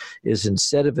happened is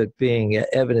instead of it being an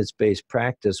evidence-based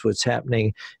practice, what's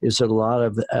happening is that a lot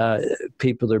of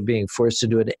people are being forced to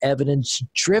do an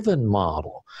evidence-driven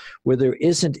model where there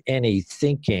isn't any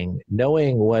thinking,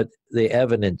 knowing what the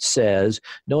evidence says,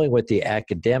 knowing what the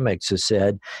academics have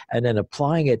said, and then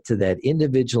applying it to that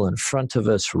individual in front of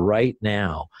us right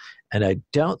now. And I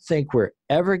don't think we're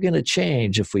ever going to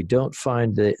change if we don't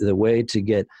find the way to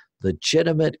get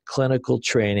legitimate clinical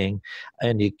training.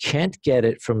 And you can't get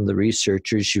it from the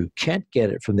researchers. You can't get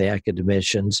it from the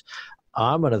academicians.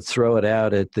 I'm going to throw it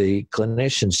out at the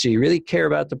clinicians. Do you really care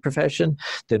about the profession?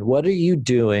 Then what are you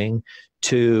doing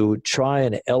to try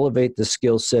and elevate the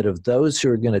skill set of those who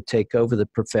are going to take over the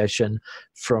profession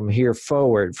from here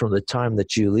forward, from the time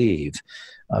that you leave?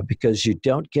 Because you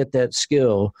don't get that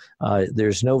skill.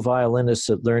 There's no violinist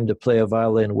that learned to play a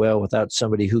violin well without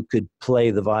somebody who could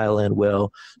play the violin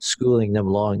well, schooling them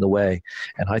along the way.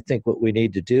 And I think what we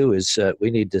need to do is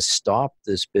we need to stop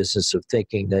this business of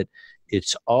thinking that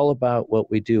it's all about what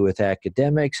we do with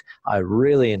academics. I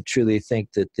really and truly think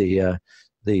that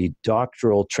the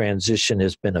doctoral transition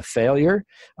has been a failure.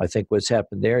 I think what's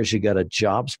happened there is you got a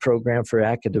jobs program for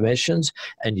academicians,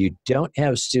 and you don't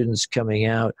have students coming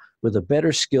out with a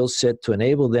better skill set to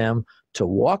enable them to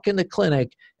walk in the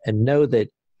clinic and know that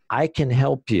I can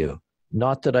help you.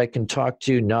 Not that I can talk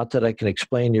to you, not that I can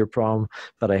explain your problem,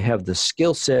 but I have the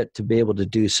skill set to be able to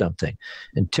do something.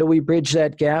 Until we bridge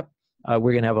that gap,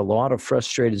 we're going to have a lot of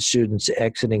frustrated students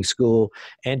exiting school,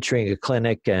 entering a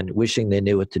clinic, and wishing they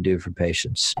knew what to do for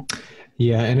patients.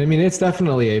 Yeah, and I mean, it's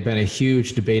definitely been a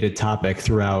huge debated topic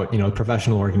throughout,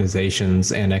 professional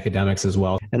organizations and academics as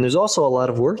well. And there's also a lot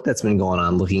of work that's been going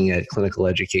on looking at clinical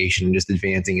education, just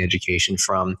advancing education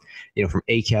from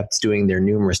ACAPs doing their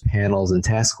numerous panels and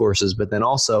task forces, but then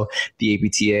also the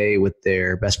APTA with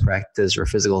their best practice or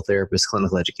physical therapist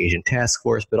clinical education task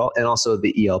force, and also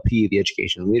the ELP, the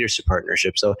Education Leadership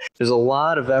Partnership. So there's a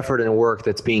lot of effort and work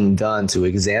that's being done to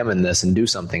examine this and do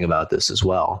something about this as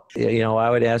well. I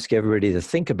would ask everybody to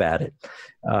think about it.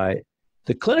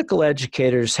 The clinical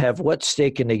educators have what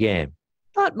stake in the game?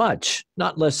 Not much,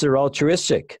 not unless they're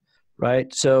altruistic,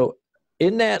 right? So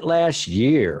in that last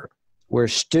year where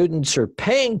students are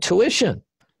paying tuition,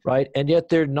 right, and yet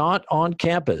they're not on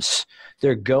campus,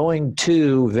 they're going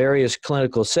to various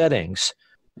clinical settings,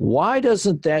 why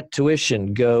doesn't that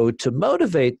tuition go to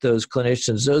motivate those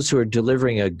clinicians, those who are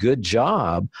delivering a good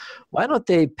job? Why don't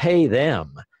they pay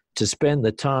them to spend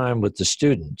the time with the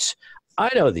students? I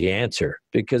know the answer,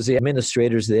 because the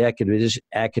administrators of the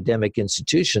academic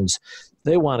institutions,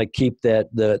 they want to keep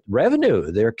the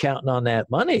revenue. They're counting on that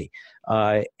money.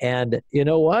 And you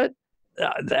know what?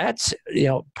 That's,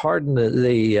 pardon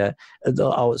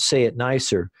I'll say it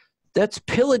nicer. that's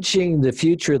pillaging the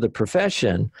future of the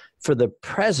profession for the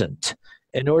present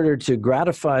in order to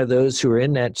gratify those who are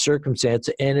in that circumstance.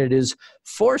 And it is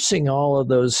forcing all of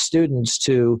those students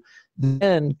to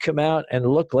then come out and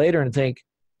look later and think,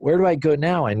 where do I go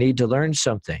now? I need to learn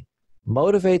something.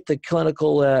 Motivate the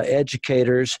clinical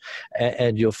educators,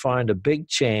 and you'll find a big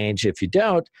change. If you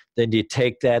don't, then you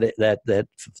take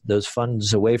those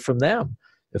funds away from them.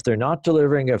 If they're not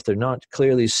delivering, if they're not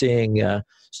clearly seeing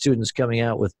students coming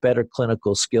out with better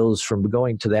clinical skills from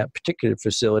going to that particular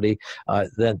facility,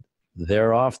 then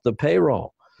they're off the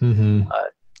payroll. Mm-hmm.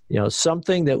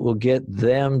 Something that will get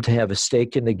them to have a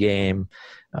stake in the game.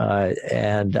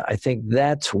 And I think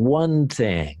that's one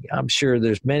thing. I'm sure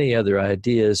there's many other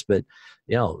ideas, but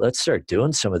let's start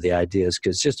doing some of the ideas,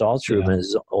 because just altruism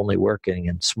is only working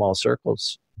in small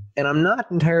circles. And I'm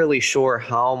not entirely sure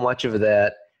how much of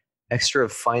that extra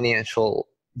financial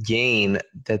gain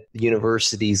that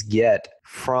universities get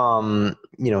from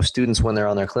students when they're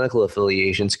on their clinical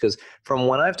affiliations, because from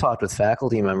when I've talked with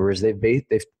faculty members,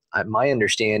 my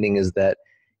understanding is that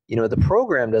the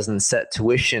program doesn't set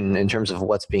tuition in terms of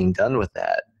what's being done with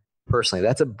that. Personally,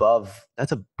 that's above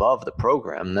the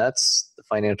program. That's the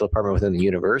financial department within the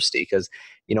university. Because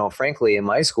frankly, in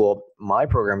my school, my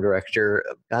program director,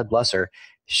 God bless her,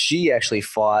 she actually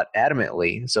fought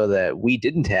adamantly so that we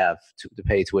didn't have to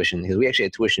pay tuition, because we actually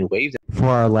had tuition waived for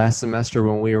our last semester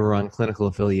when we were on clinical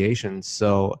affiliations.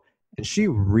 And she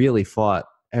really fought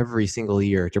every single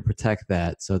year to protect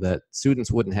that so that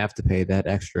students wouldn't have to pay that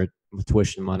extra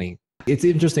tuition money. It's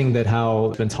interesting that how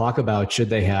it's been talked about, should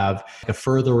they have a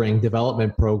furthering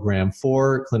development program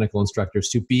for clinical instructors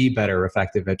to be better,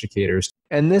 effective educators.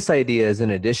 And this idea is in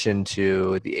addition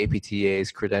to the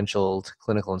APTA's credentialed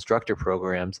clinical instructor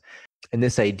programs. And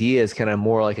this idea is kind of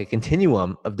more like a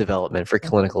continuum of development for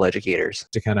clinical educators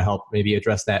to kind of help maybe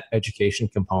address that education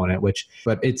component,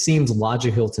 but it seems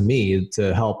logical to me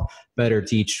to help better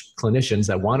teach clinicians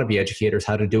that want to be educators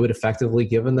how to do it effectively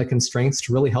given the constraints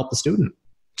to really help the student.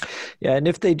 Yeah, and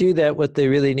if they do that, what they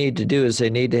really need to do is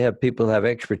they need to have people have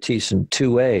expertise in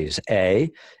two ways.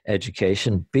 A,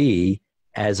 education. B,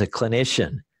 as a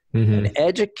clinician. Mm-hmm. An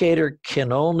educator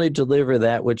can only deliver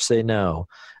that which they know.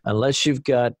 Unless you've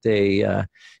got an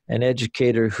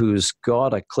educator who's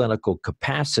got a clinical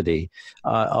capacity.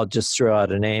 I'll just throw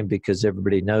out a name because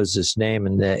everybody knows this name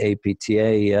in the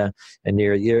APTA. And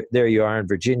there you are in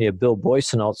Virginia. Bill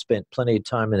Boysenalt spent plenty of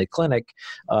time in the clinic,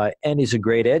 and he's a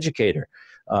great educator.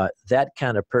 That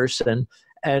kind of person.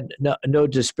 And no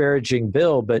disparaging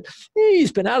Bill, but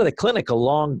he's been out of the clinic a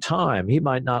long time. He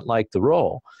might not like the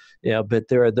role. But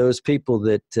there are those people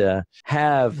that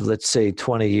have, let's say,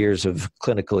 20 years of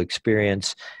clinical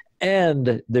experience,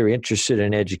 and they're interested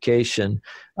in education.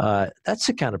 That's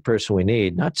the kind of person we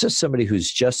need, not just somebody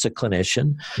who's just a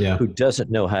clinician who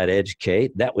doesn't know how to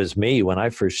educate. That was me when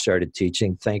I first started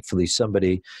teaching. Thankfully,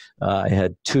 I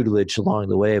had tutelage along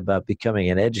the way about becoming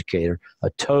an educator,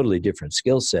 a totally different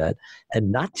skill set,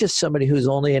 and not just somebody who's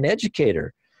only an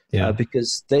educator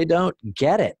because they don't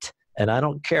get it. And I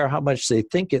don't care how much they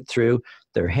think it through,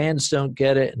 their hands don't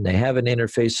get it, and they haven't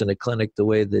interfaced in a clinic the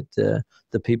way that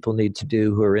the people need to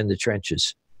do who are in the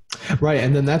trenches. Right,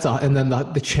 and then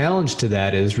the challenge to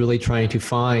that is really trying to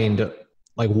find,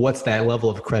 like, what's that level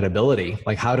of credibility?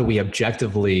 Like, how do we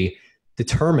objectively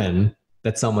determine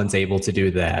that someone's able to do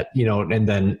that? And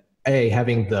then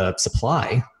having the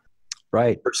supply,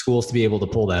 right, for schools to be able to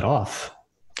pull that off.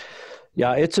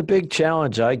 Yeah, it's a big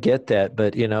challenge. I get that,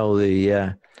 but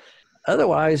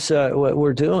otherwise, what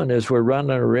we're doing is we're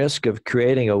running a risk of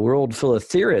creating a world full of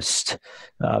theorists,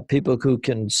 people who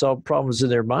can solve problems in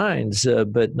their minds,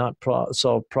 but not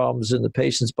solve problems in the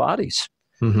patient's bodies.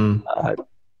 Mm-hmm.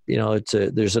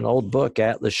 There's an old book,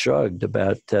 Atlas Shrugged,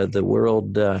 about the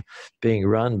world being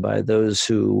run by those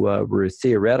who were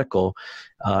theoretical,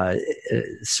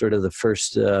 sort of the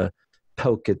first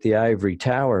poke at the ivory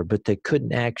tower, but they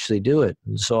couldn't actually do it.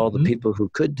 And so all the people who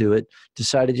could do it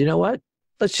decided, you know what?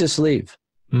 Let's just leave.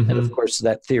 Mm-hmm. And of course,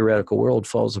 that theoretical world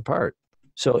falls apart.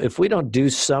 So if we don't do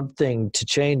something to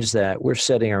change that, we're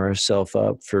setting ourselves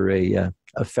up for a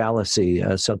fallacy,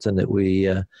 something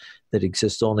that that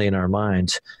exists only in our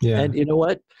minds. Yeah. And you know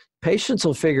what? Patients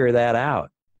will figure that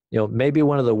out. Maybe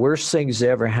one of the worst things that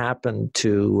ever happened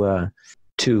to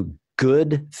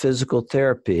good physical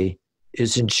therapy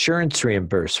is insurance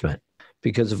reimbursement.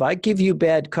 Because if I give you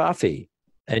bad coffee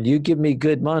and you give me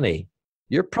good money,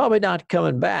 you're probably not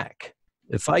coming back.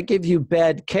 If I give you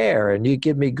bad care and you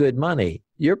give me good money,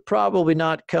 you're probably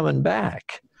not coming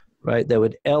back, right? That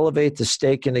would elevate the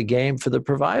stake in the game for the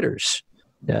providers.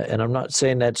 And I'm not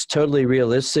saying that's totally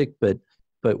realistic, but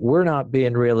we're not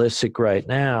being realistic right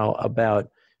now about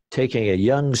taking a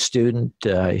young student,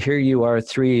 here you are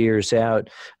 3 years out.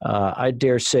 I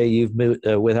dare say you've moved,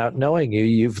 without knowing you,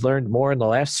 you've learned more in the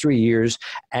last 3 years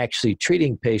actually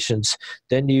treating patients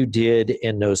than you did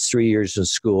in those 3 years in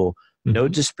school. Mm-hmm. No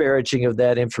disparaging of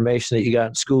that information that you got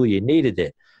in school. You needed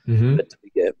it. Mm-hmm. But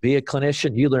to be a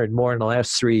clinician, you learned more in the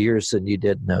last 3 years than you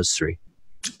did in those 3.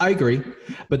 I agree.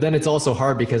 But then it's also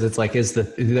hard because it's like,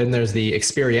 then there's the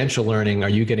experiential learning. Are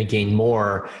you going to gain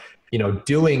more,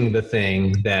 doing the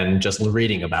thing than just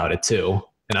reading about it too?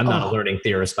 And I'm not a learning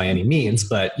theorist by any means,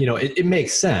 but it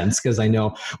makes sense because I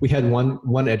know we had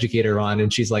one educator on,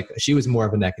 and she was more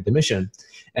of an academician.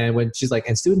 And when she's like,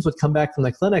 and students would come back from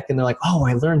the clinic and they're like, oh,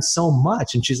 I learned so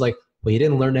much. And she's like, well, you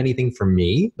didn't learn anything from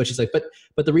me. But she's like, but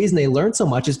the reason they learn so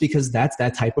much is because that's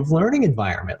that type of learning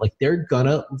environment. Like they're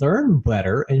gonna learn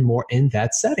better and more in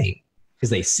that setting because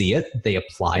they see it, they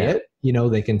apply it,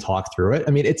 they can talk through it.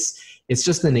 I mean, it's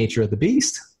just the nature of the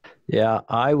beast. Yeah,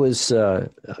 I was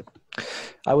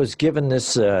given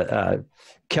this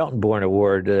Keltenborn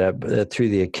Award through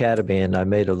the Academy, and I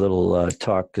made a little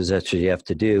talk because that's what you have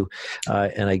to do.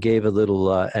 And I gave a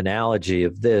little analogy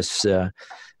of this,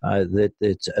 that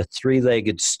it's a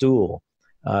 3-legged stool.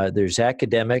 There's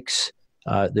academics,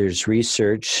 there's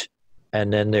research,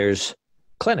 and then there's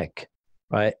clinic,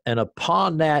 right? And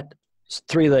upon that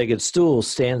 3-legged stool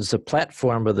stands the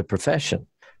platform of the profession,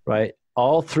 right?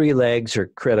 All 3 legs are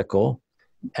critical,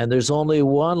 and there's only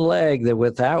one leg that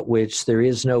without which there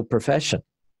is no profession,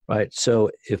 right?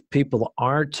 So if people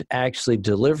aren't actually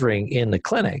delivering in the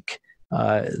clinic,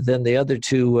 then the other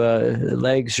 2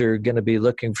 legs are going to be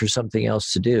looking for something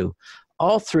else to do.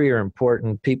 All 3 are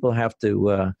important. People have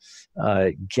to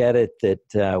get it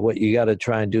that what you got to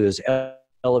try and do is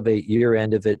elevate your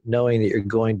end of it, knowing that you're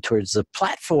going towards the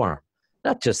platform,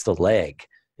 not just the leg.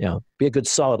 Be a good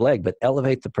solid leg, but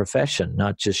elevate the profession,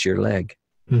 not just your leg.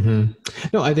 Mm-hmm.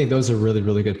 No, I think those are really,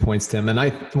 really good points, Tim. And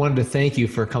I wanted to thank you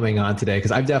for coming on today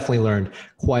because I've definitely learned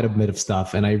quite a bit of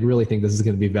stuff. And I really think this is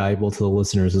going to be valuable to the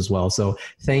listeners as well. So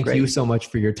thank you so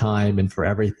much for your time and for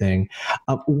everything.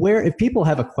 If people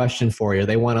have a question for you,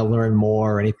 they want to learn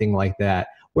more or anything like that,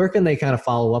 where can they kind of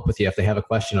follow up with you if they have a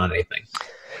question on anything?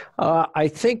 I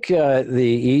think the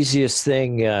easiest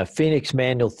thing,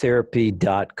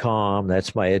 phoenixmanualtherapy.com,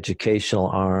 that's my educational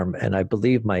arm, and I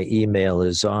believe my email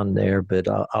is on there, but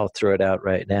I'll throw it out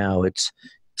right now. It's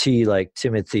T like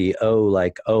Timothy, O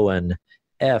like Owen,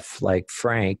 F like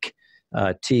Frank,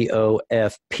 TOFPT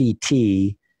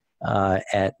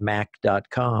at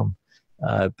mac.com.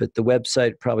 But the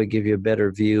website probably give you a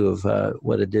better view of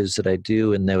what it is that I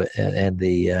do, and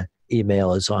the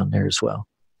email is on there as well.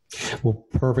 Well,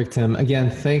 perfect, Tim.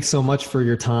 Again, thanks so much for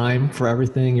your time, for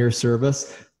everything, your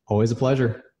service. Always a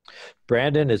pleasure.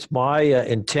 Brandon, it's my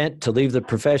intent to leave the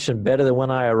profession better than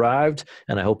when I arrived,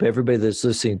 and I hope everybody that's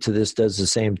listening to this does the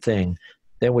same thing.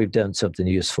 Then we've done something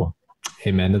useful.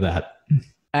 Amen to that.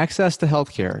 Access to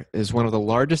healthcare is one of the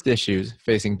largest issues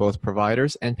facing both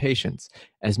providers and patients,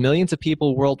 as millions of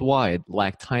people worldwide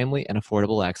lack timely and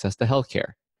affordable access to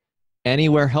healthcare.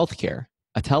 Anywhere Healthcare,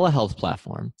 a telehealth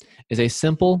platform, is a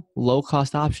simple,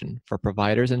 low-cost option for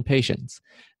providers and patients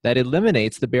that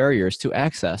eliminates the barriers to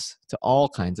access to all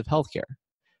kinds of healthcare.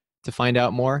 To find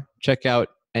out more, check out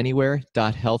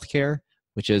anywhere.healthcare,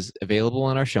 which is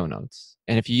available in our show notes.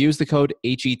 And if you use the code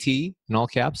HET in all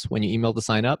caps when you email to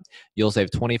sign up, you'll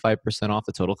save 25% off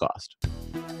the total cost.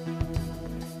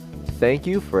 Thank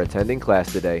you for attending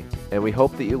class today, and we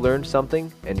hope that you learned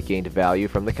something and gained value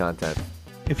from the content.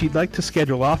 If you'd like to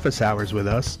schedule office hours with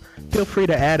us, feel free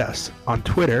to add us on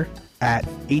Twitter at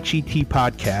HET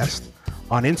Podcast,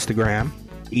 on Instagram,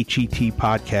 HET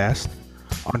Podcast,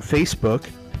 on Facebook,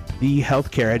 the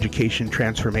Healthcare Education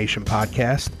Transformation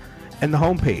Podcast, and the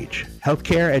homepage,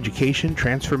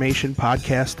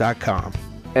 healthcareeducationtransformationpodcast.com.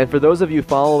 And for those of you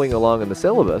following along in the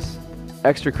syllabus,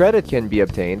 extra credit can be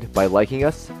obtained by liking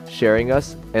us, sharing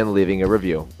us, and leaving a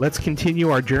review. Let's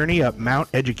continue our journey up Mount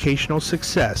Educational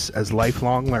Success as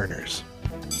lifelong learners.